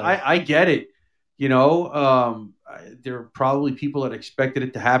together. I get it. There are probably people that expected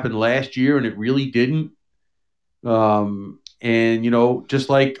it to happen last year, and it really didn't. And just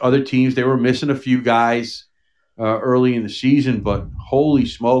like other teams, they were missing a few guys early in the season. But holy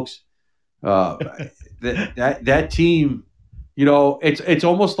smokes, that team. It's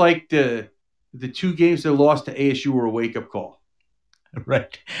almost like the 2 games they lost to ASU were a wake up call.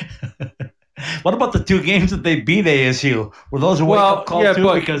 Right. What about the 2 games that they beat ASU? Were those a wake-up call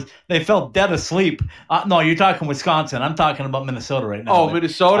too? Because they fell dead asleep. No, you're talking Wisconsin. I'm talking about Minnesota right now. Oh,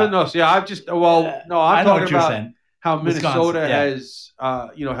 Minnesota? No, see, I'm talking about how Minnesota has,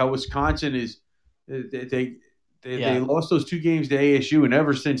 how Wisconsin is. They lost those 2 games to ASU, and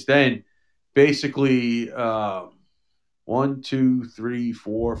ever since then, basically 1, 2, 3,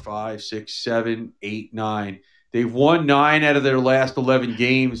 4, 5, 6, 7, 8, 9. They've won 9 out of their last 11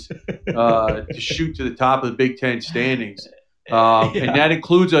 games to shoot to the top of the Big Ten standings. And that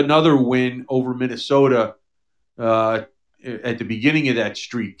includes another win over Minnesota at the beginning of that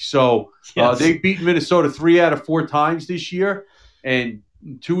streak. So they've beaten Minnesota 3 out of 4 times this year, and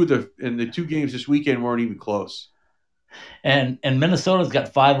the 2 games this weekend weren't even close. And Minnesota's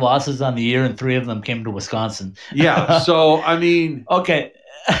got 5 losses on the year, and 3 of them came to Wisconsin. Yeah, so, I mean... Okay,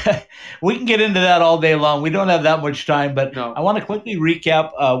 we can get into that all day long. We don't have that much time, but no. I want to quickly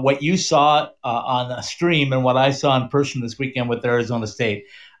recap what you saw on the stream and what I saw in person this weekend with Arizona State.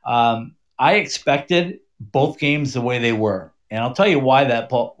 I expected both games the way they were, and I'll tell you why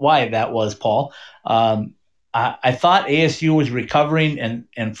that was, Paul. I thought ASU was recovering,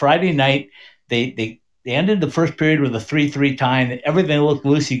 and Friday night they ended the first period with a 3-3 tie, and everything looked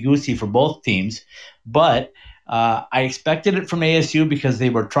loosey-goosey for both teams. But I expected it from ASU because they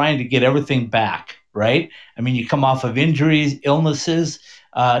were trying to get everything back, right? I mean, you come off of injuries, illnesses,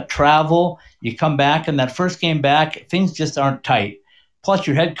 travel. You come back, and that first game back, things just aren't tight. Plus,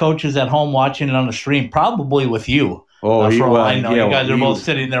 your head coach is at home watching it on the stream, probably with you. Oh, I know you guys are both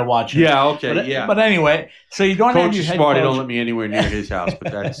sitting there watching. Yeah, okay, But anyway, so you don't have your head coach. Don't let me anywhere near his house,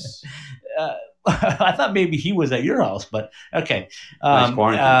 but that's... I thought maybe he was at your house, but okay. Nice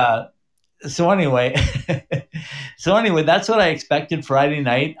quarantine. So anyway, that's what I expected Friday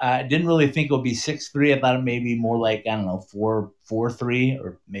night. I didn't really think it would be 6-3. I thought it may be more like, I don't know, 4-3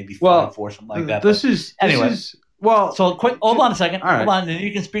 or maybe 5-4, something like that. So quick, hold on a second. Hold on, and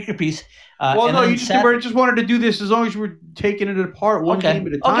you can speak your piece. You just wanted to do this as long as you were taking it apart one game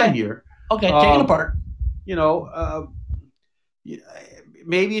at a time here. Okay, take it apart.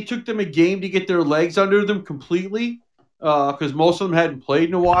 Maybe it took them a game to get their legs under them completely because most of them hadn't played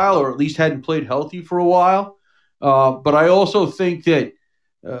in a while, or at least hadn't played healthy for a while. But I also think that,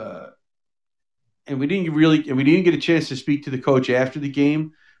 and we didn't get a chance to speak to the coach after the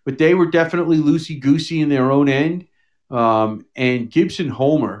game, but they were definitely loosey-goosey in their own end. And Gibson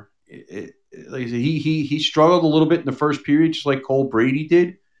Homer, like I said, he struggled a little bit in the first period, just like Cole Brady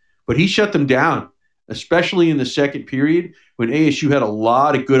did, but he shut them down, especially in the second period when ASU had a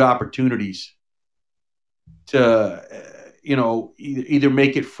lot of good opportunities to, either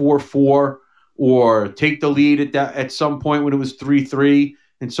make it 4-4 or take the lead at some point when it was 3-3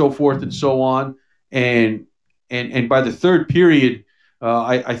 and so forth and so on. And by the third period,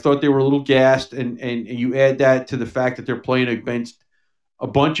 I thought they were a little gassed, and you add that to the fact that they're playing against a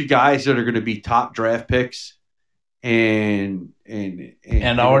bunch of guys that are going to be top draft picks, and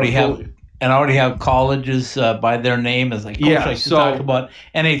already have colleges by their name, as like Coach likes to talk about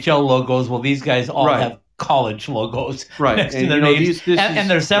NHL logos. Well, these guys all have college logos next to their names, and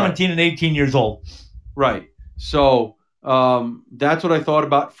they're 17 and 18 years old. Right. So that's what I thought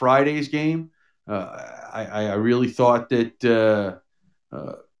about Friday's game. I really thought that.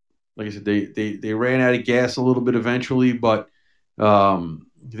 Like I said, they ran out of gas a little bit eventually, but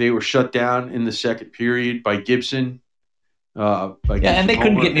they were shut down in the second period by Gibson. And they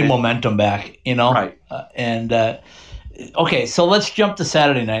couldn't get any momentum back, Right. Okay, so let's jump to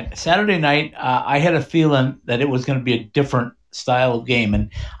Saturday night. Saturday night, I had a feeling that it was going to be a different style of game, and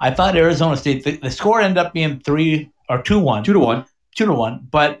I thought Arizona State. The score ended up being 2-1.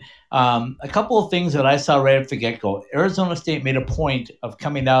 2-1, but a couple of things that I saw right at the get-go. Arizona State made a point of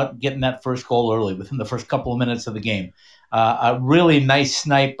coming out and getting that first goal early within the first couple of minutes of the game. A really nice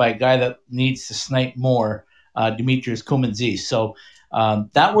snipe by a guy that needs to snipe more, Demetrius Kumanzis. So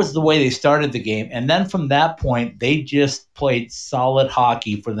that was the way they started the game. And then from that point, they just played solid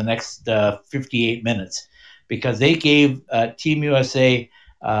hockey for the next 58 minutes because they gave Team USA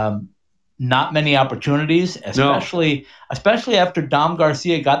not many opportunities, especially after Dom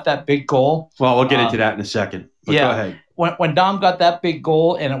Garcia got that big goal. Well, we'll get into that in a second. But go ahead. When Dom got that big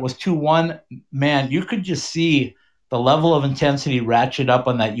goal and it was 2-1, man, you could just see the level of intensity ratchet up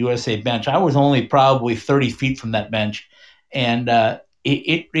on that USA bench. I was only probably 30 feet from that bench, and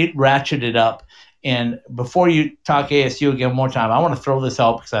it ratcheted up. And before you talk ASU again one more time, I want to throw this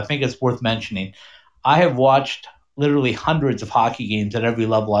out because I think it's worth mentioning. I have watched literally hundreds of hockey games at every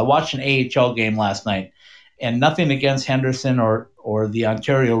level. I watched an AHL game last night, and nothing against Henderson or the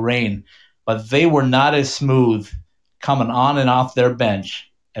Ontario Reign, but they were not as smooth coming on and off their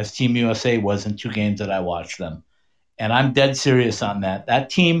bench as Team USA was in 2 games that I watched them. And I'm dead serious on that. That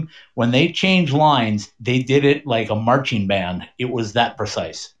team, when they changed lines, they did it like a marching band. It was that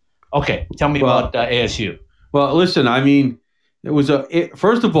precise. Okay, tell me about ASU. Well, listen, I mean,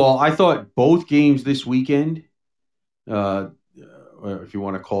 first of all, I thought both games this weekend, if you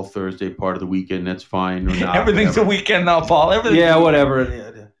want to call Thursday part of the weekend, that's fine. Or not, Everything's a weekend now, Paul.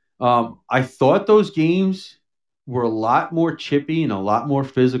 Whatever. I thought those games were a lot more chippy and a lot more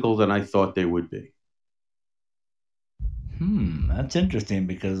physical than I thought they would be. That's interesting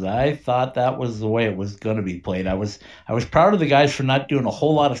because I thought that was the way it was going to be played. I was proud of the guys for not doing a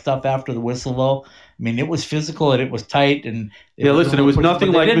whole lot of stuff after the whistle, though. I mean, it was physical and it was tight, and it was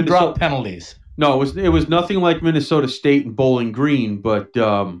nothing like they didn't drop penalties. No, it was nothing like Minnesota State and Bowling Green, but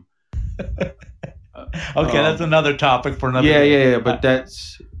okay, that's another topic for another. Yeah. But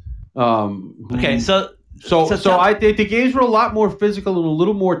that's okay. So I think the games were a lot more physical and a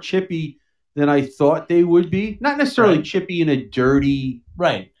little more chippy than I thought they would be. Not necessarily chippy in a dirty,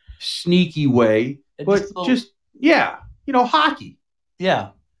 sneaky way, but just hockey. Yeah.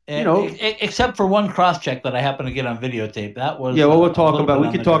 Except for one cross-check that I happened to get on videotape. That was we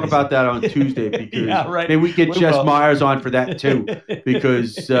can talk about that on Tuesday because maybe we get Jess Myers on for that too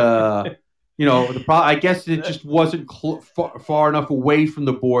because I guess it just wasn't far enough away from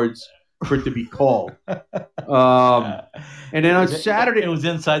the boards for it to be called. And then on Saturday it was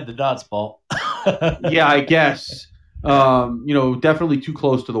inside the dots ball. Yeah, I guess. Definitely too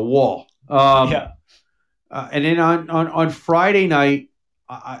close to the wall. And then on Friday night,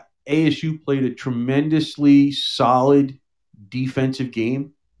 ASU played a tremendously solid defensive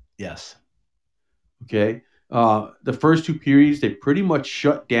game. Yes. Okay. The first two periods, they pretty much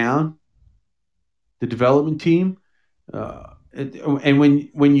shut down the development team. And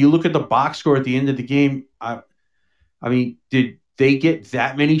when you look at the box score at the end of the game, I mean, did they get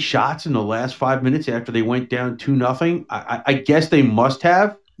that many shots in the last 5 minutes after they went down 2-0? I guess they must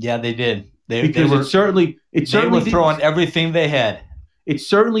have. Yeah, they did. They were throwing everything they had. It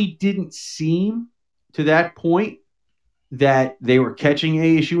certainly didn't seem to that point that they were catching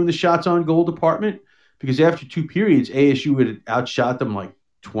ASU in the shots on goal department, because after two periods, ASU had outshot them like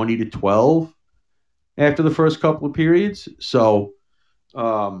 20-12 after the first couple of periods. So,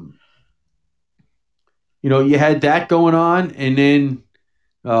 you had that going on, and then,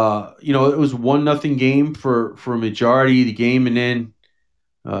 it was 1-0 game for a majority of the game, and then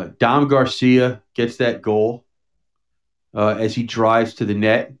Dom Garcia gets that goal as he drives to the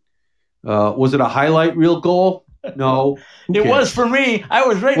net. Was it a highlight reel goal? No. It was for me. I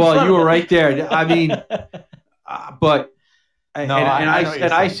was right. Well, you were right there. I mean, but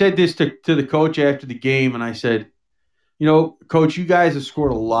I said this to the coach after the game, and I said, Coach, you guys have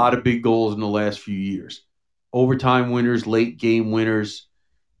scored a lot of big goals in the last few years, overtime winners, late game winners,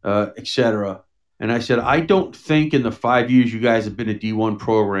 etc. And I said, I don't think in the 5 years you guys have been a D1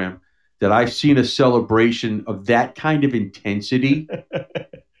 program that I've seen a celebration of that kind of intensity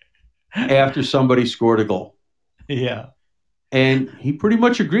after somebody scored a goal. Yeah. And he pretty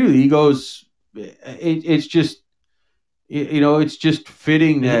much agreed with it. He goes, it's just, it's just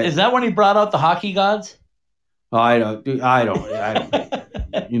fitting that. Is that when he brought out the hockey gods? I don't.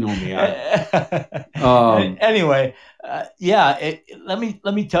 You know me. Anyway, let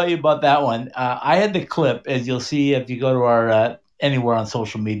me tell you about that one. I had the clip, as you'll see if you go to our anywhere on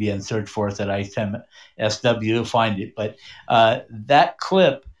social media and search for us at ICE10SW, you'll find it. But that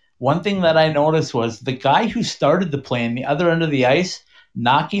clip, one thing that I noticed was the guy who started the play on the other end of the ice,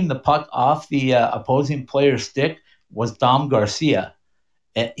 knocking the puck off the opposing player's stick, was Dom Garcia.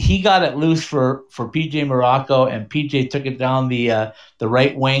 And he got it loose for PJ Morocco, and PJ took it down the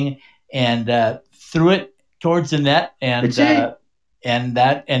right wing and threw it towards the net, and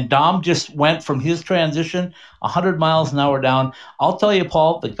Dom just went from his transition 100 miles an hour down. I'll tell you,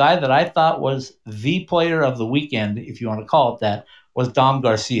 Paul, the guy that I thought was the player of the weekend, if you want to call it that, was Dom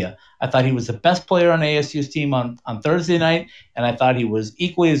Garcia. I thought he was the best player on ASU's team on Thursday night, and I thought he was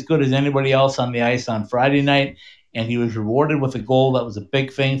equally as good as anybody else on the ice on Friday night. And he was rewarded with a goal. That was a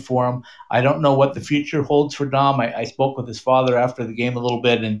big thing for him. I don't know what the future holds for Dom. I spoke with his father after the game a little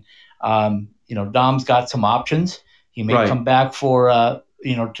bit, and Dom's got some options. He may come back for to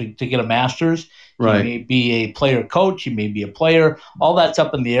get a master's. Right. He may be a player coach. He may be a player. All that's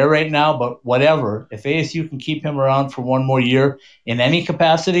up in the air right now. But whatever, if ASU can keep him around for one more year in any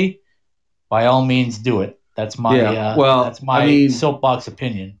capacity, by all means, do it. That's my soapbox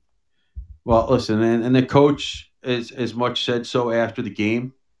opinion. Well, listen, and the coach as much said so after the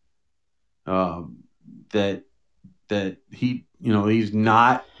game, that he, he's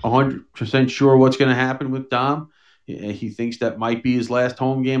not 100% sure what's going to happen with Dom. He thinks that might be his last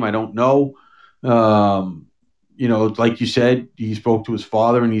home game. I don't know. Like you said, he spoke to his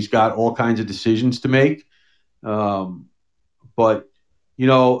father, and he's got all kinds of decisions to make. But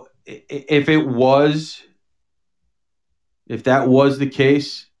if that was the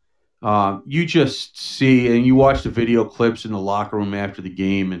case, you just see, and you watch the video clips in the locker room after the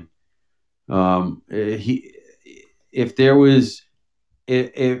game, and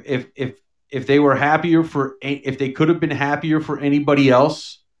if they were happier if they could have been happier for anybody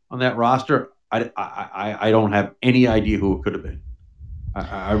else on that roster, I don't have any idea who it could have been.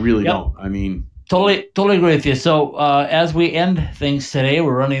 I really don't. I mean, totally agree with you. So as we end things today,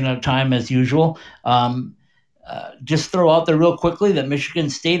 we're running out of time as usual. just throw out there real quickly that Michigan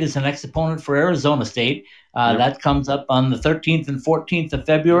State is the next opponent for Arizona State. That comes up on the 13th and 14th of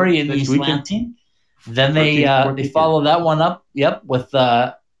February in East Lansing. Then they follow that one up, with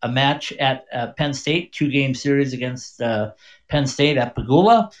a match at Penn State, 2-game series against Penn State at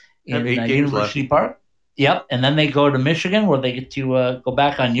Pagula in University Park. Yep, and then they go to Michigan where they get to go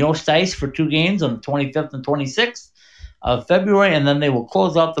back on Yost Ice for 2 games on the 25th and 26th of February, and then they will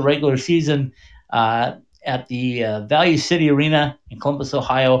close out the regular season at the Value City Arena in Columbus,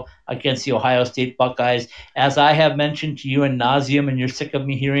 Ohio, against the Ohio State Buckeyes. As I have mentioned to you in nauseum, and you're sick of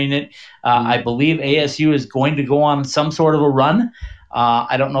me hearing it, I believe ASU is going to go on some sort of a run.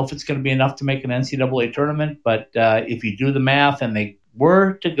 I don't know if it's going to be enough to make an NCAA tournament, but if you do the math and they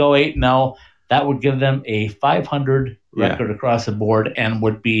were to go 8-0, that would give them a 500 record across the board and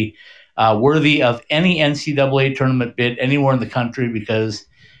would be worthy of any NCAA tournament bid anywhere in the country, because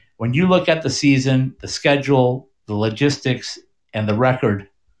when you look at the season, the schedule, the logistics, and the record,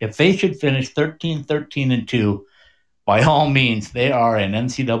 if they should finish 13-13-2, by all means, they are an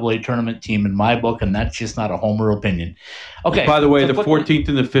NCAA tournament team in my book, and that's just not a homer opinion. Okay. By the way, the 14th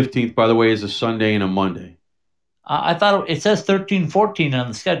and the 15th, by the way, is a Sunday and a Monday. I thought it says 13-14 on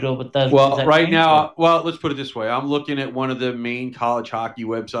the schedule, but that's right now. Well, let's put it this way: I'm looking at one of the main college hockey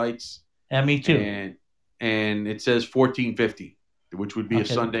websites. Yeah, me too. And it says 14-15, which would be a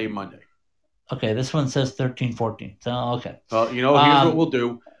Sunday, Monday. Okay, this one says 13-14. So okay. Well, here's what we'll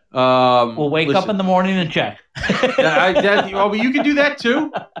do. We'll wake up in the morning and check. Well, you can do that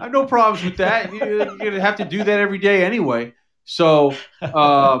too. I have no problems with that. You're gonna have to do that every day anyway. So,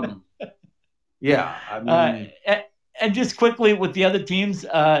 yeah. I mean, and just quickly with the other teams,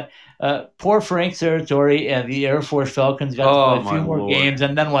 poor Frank Serratori and the Air Force Falcons got to play a few more games,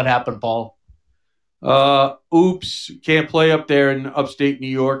 and then what happened, Paul? Oops, can't play up there in upstate New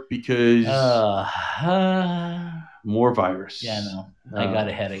York because more virus. Yeah, no, I got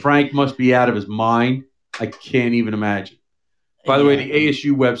a headache. Frank must be out of his mind. I can't even imagine. By the way, the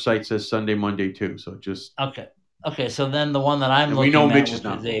ASU website says Sunday, Monday too. So just okay. So then the one that I'm looking we know at, Mitch is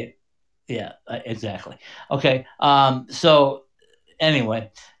not. Yeah, exactly. Okay. So anyway,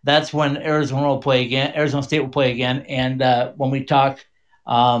 that's when Arizona will play again. Arizona State will play again, and when we talk,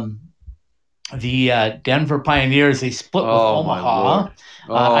 the Denver Pioneers, they split with Omaha.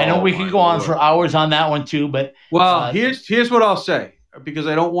 I know we can go on for hours on that one too, but here's what I'll say, because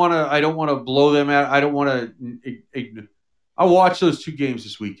I don't want to blow them out. I don't want to. I watched those 2 games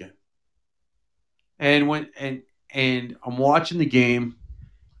this weekend, and I'm watching the game,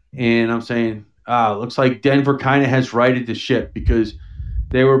 and I'm saying, looks like Denver kind of has righted the ship, because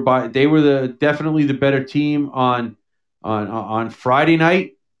they were definitely the better team on Friday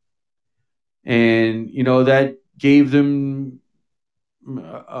night. And, that gave them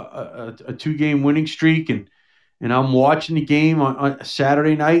a 2-game winning streak. And I'm watching the game on a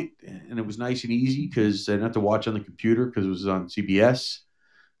Saturday night, and it was nice and easy because I didn't have to watch on the computer because it was on CBS.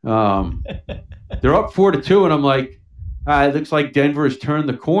 They're up 4-2, and I'm like, it looks like Denver has turned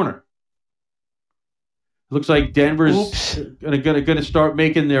the corner. It looks like Denver's going to start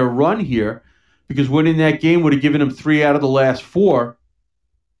making their run here, because winning that game would have given them 3 out of the last 4.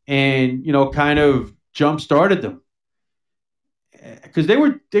 And, kind of jump-started them. Because they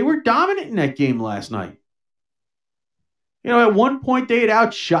were dominant in that game last night. At one point they had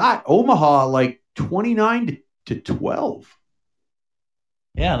outshot Omaha like 29-12.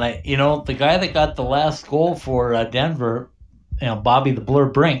 Yeah, and the guy that got the last goal for Denver, Bobby the Blur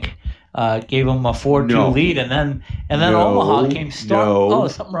Brink, gave him a 4-2 lead, and then Omaha came storming.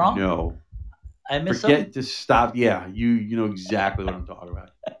 Something wrong? No. I missed something? Forget to stop. Yeah, you know exactly what I'm talking about.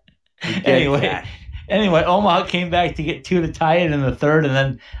 Anyway, Omaha came back to get 2 to tie it in the third, and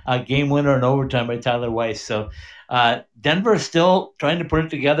then a game winner in overtime by Tyler Weiss. So Denver is still trying to put it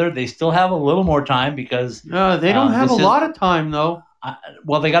together. They still have a little more time because they don't have a lot of time though.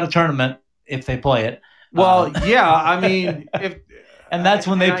 They got a tournament if they play it. Well, yeah, I mean, and that's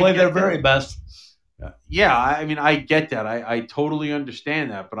when they play their very best. Yeah, I mean, I get that. I totally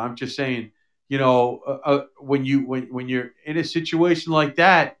understand that, but I'm just saying, when you're in a situation like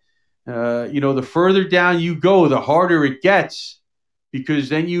that. The further down you go, the harder it gets, because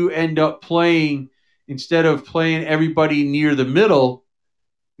then you end up playing, instead of playing everybody near the middle,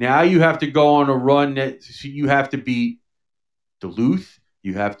 now you have to go on a run that you have to beat Duluth,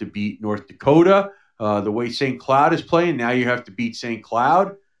 you have to beat North Dakota. The way St. Cloud is playing, now you have to beat St.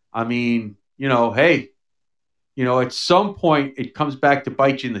 Cloud. I mean, at some point it comes back to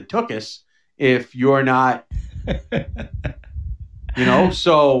bite you in the tuchus if you're not,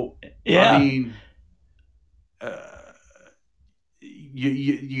 so. Yeah. I mean,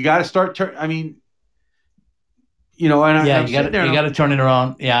 you got to start. you know, and yeah, you got to turn it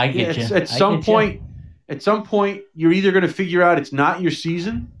around. Yeah, I get you. At some point, you're either going to figure out it's not your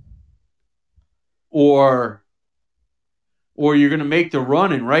season, or you're going to make the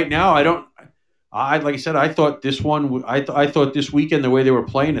run. And right now, like I said, I thought this one. I thought this weekend, the way they were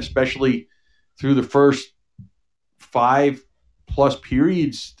playing, especially through the first 5+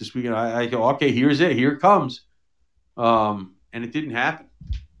 periods this weekend, I go, okay, here's it, here it comes, and it didn't happen.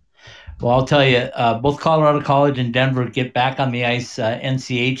 Well, I'll tell you, both Colorado College and Denver get back on the ice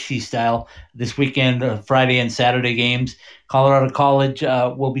NCHC style this weekend, Friday and Saturday games. Colorado College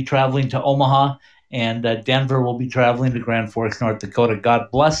will be traveling to Omaha, and Denver will be traveling to Grand Forks, North Dakota. God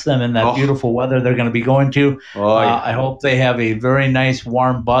bless them in that beautiful weather they're going to be going to. I hope they have a very nice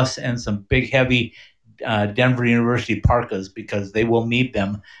warm bus and some big, heavy Denver University parkas, because they will need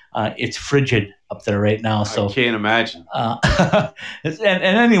them. It's frigid up there right now. So I can't imagine. And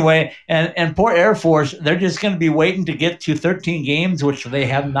anyway, and poor Air Force, they're just going to be waiting to get to 13 games, which they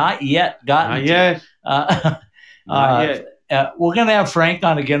have not yet gotten. Not yet. We're going to have Frank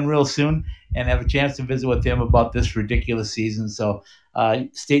on again real soon and have a chance to visit with him about this ridiculous season. So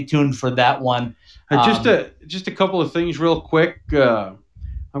stay tuned for that one. Just a couple of things real quick.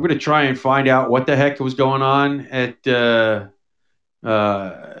 I'm going to try and find out what the heck was going on at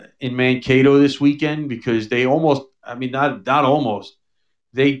in Mankato this weekend, because they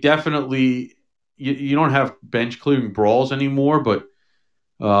they definitely, you don't have bench clearing brawls anymore, but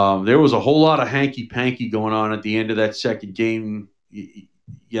there was a whole lot of hanky-panky going on at the end of that second game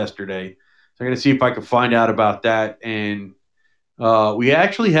yesterday. So I'm going to see if I can find out about that. And we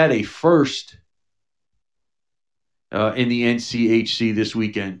actually had a first in the NCHC this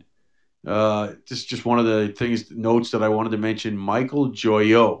weekend. Just one of the notes that I wanted to mention. Michael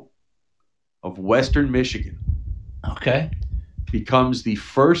Joyaux of Western Michigan, becomes the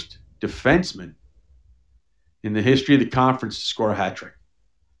first defenseman in the history of the conference to score a hat trick.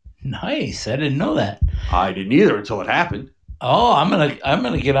 Nice. I didn't know that. I didn't either until it happened. Oh, I'm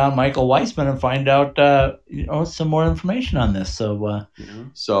gonna get on Michael Weissman and find out some more information on this. So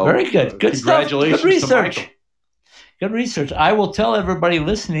very good. Good stuff. Congratulations good research. to Michael. Good research. I will tell everybody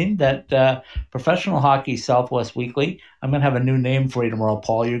listening that Professional Hockey Southwest Weekly, I'm going to have a new name for you tomorrow,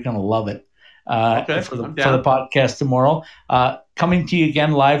 Paul. You're going to love it for the podcast tomorrow. Coming to you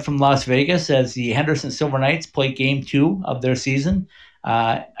again live from Las Vegas as the Henderson Silver Knights play Game 2 of their season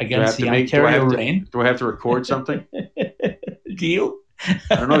against the Ontario Reign. Do I have to record something? Do you?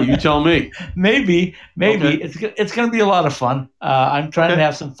 I don't know. You tell me. Maybe. Okay. It's going to be a lot of fun. I'm trying to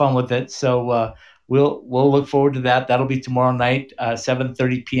have some fun with it. So we'll look forward to that. That'll be tomorrow night,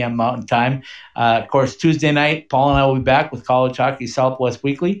 7:30 p.m. Mountain Time. Of course, Tuesday night, Paul and I will be back with College Hockey Southwest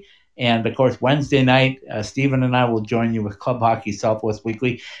Weekly. And, of course, Wednesday night, Stephen and I will join you with Club Hockey Southwest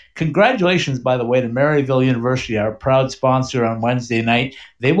Weekly. Congratulations, by the way, to Maryville University, our proud sponsor on Wednesday night.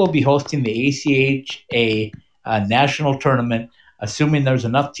 They will be hosting the ACHA national tournament, assuming there's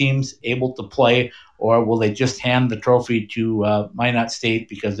enough teams able to play, or will they just hand the trophy to Minot State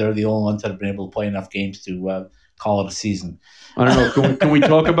because they're the only ones that have been able to play enough games to call it a season? I don't know. Can we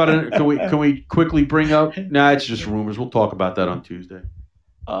talk about it? Can we quickly bring up? Nah, it's just rumors. We'll talk about that on Tuesday.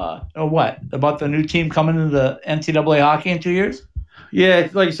 What? About the new team coming into the NCAA hockey in 2 years? Yeah,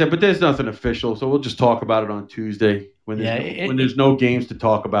 like I said, but there's nothing official, so we'll just talk about it on Tuesday when there's no games to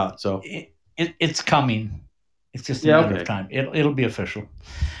talk about. So it's coming. It's just a matter of time. It'll be official.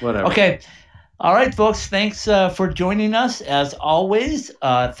 Whatever. Okay. All right, folks. Thanks for joining us. As always,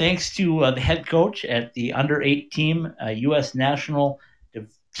 thanks to the head coach at the under-18 U.S. National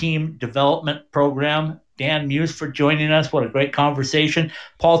Team Development Program, Dan Muse, for joining us. What a great conversation.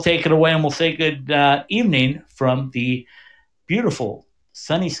 Paul, take it away, and we'll say good evening from the beautiful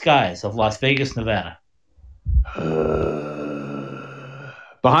sunny skies of Las Vegas, Nevada.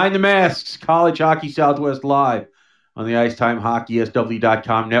 Behind the Masks, College Hockey Southwest Live on the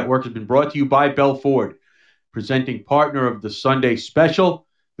IcetimeHockeySW.com network has been brought to you by Bell Ford, presenting partner of the Sunday Special.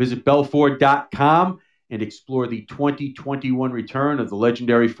 Visit BellFord.com and explore the 2021 return of the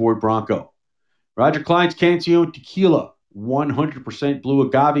legendary Ford Bronco. Roger Klein's Cancion Tequila, 100% blue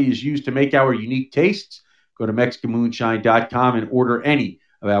agave, is used to make our unique tastes. Go to MexicanMoonshine.com and order any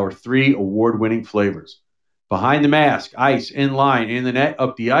of our 3 award-winning flavors. Behind the Mask, ice, in line, in the net,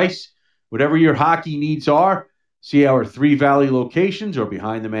 up the ice. Whatever your hockey needs are, see our 3 Valley locations or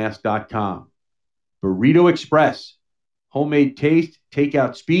BehindTheMask.com. Burrito Express, homemade taste,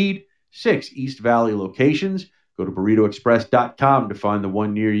 takeout speed, 6 East Valley locations. Go to BurritoExpress.com to find the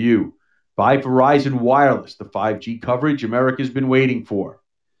one near you. By Verizon Wireless, the 5G coverage America's been waiting for.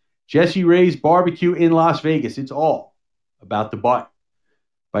 Jesse Ray's Barbecue in Las Vegas. It's all about the butt.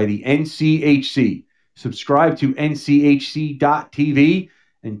 By the NCHC, Subscribe to NCHC.TV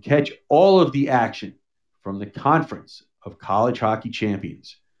and catch all of the action from the Conference of College Hockey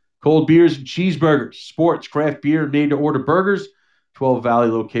Champions. Cold beers and cheeseburgers, sports, craft beer, made-to-order burgers, 12 Valley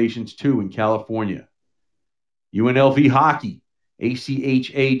locations, 2 in California. UNLV Hockey,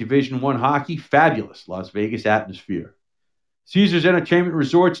 ACHA Division I Hockey, fabulous Las Vegas atmosphere. Caesars Entertainment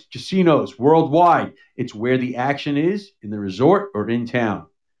Resorts, casinos worldwide. It's where the action is, in the resort or in town.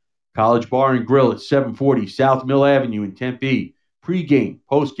 College Bar and Grill at 740 South Mill Avenue in Tempe. Pre-game,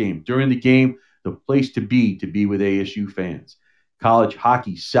 post-game, during the game, the place to be with ASU fans. College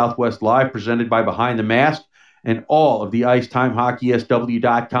Hockey Southwest Live, presented by Behind the Mask, and all of the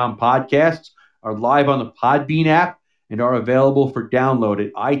IcetimeHockeySW.com podcasts are live on the Podbean app and are available for download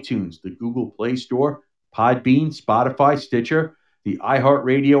at iTunes, the Google Play Store, Podbean, Spotify, Stitcher, the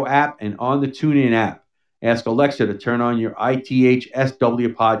iHeartRadio app, and on the TuneIn app. Ask Alexa to turn on your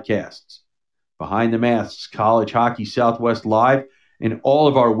ITHSW podcasts. Behind the Masks, College Hockey Southwest Live, and all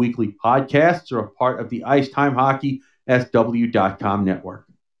of our weekly podcasts are a part of the IcetimeHockeySW.com network.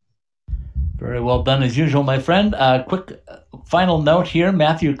 Very well done as usual, my friend. Quick final note here.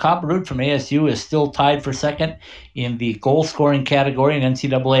 Matthew Copperroot from ASU is still tied for second in the goal-scoring category in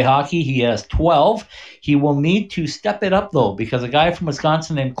NCAA hockey. He has 12. He will need to step it up, though, because a guy from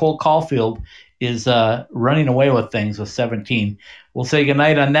Wisconsin named Cole Caulfield is running away with things with 17. We'll say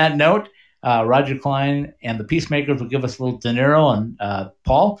goodnight on that note. Roger Klein and the Peacemakers will give us a little De Niro. And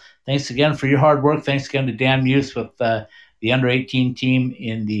Paul, thanks again for your hard work. Thanks again to Dan Muse with the under-18 team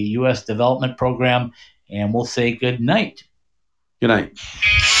in the U.S. Development Program. And we'll say good night. Good night.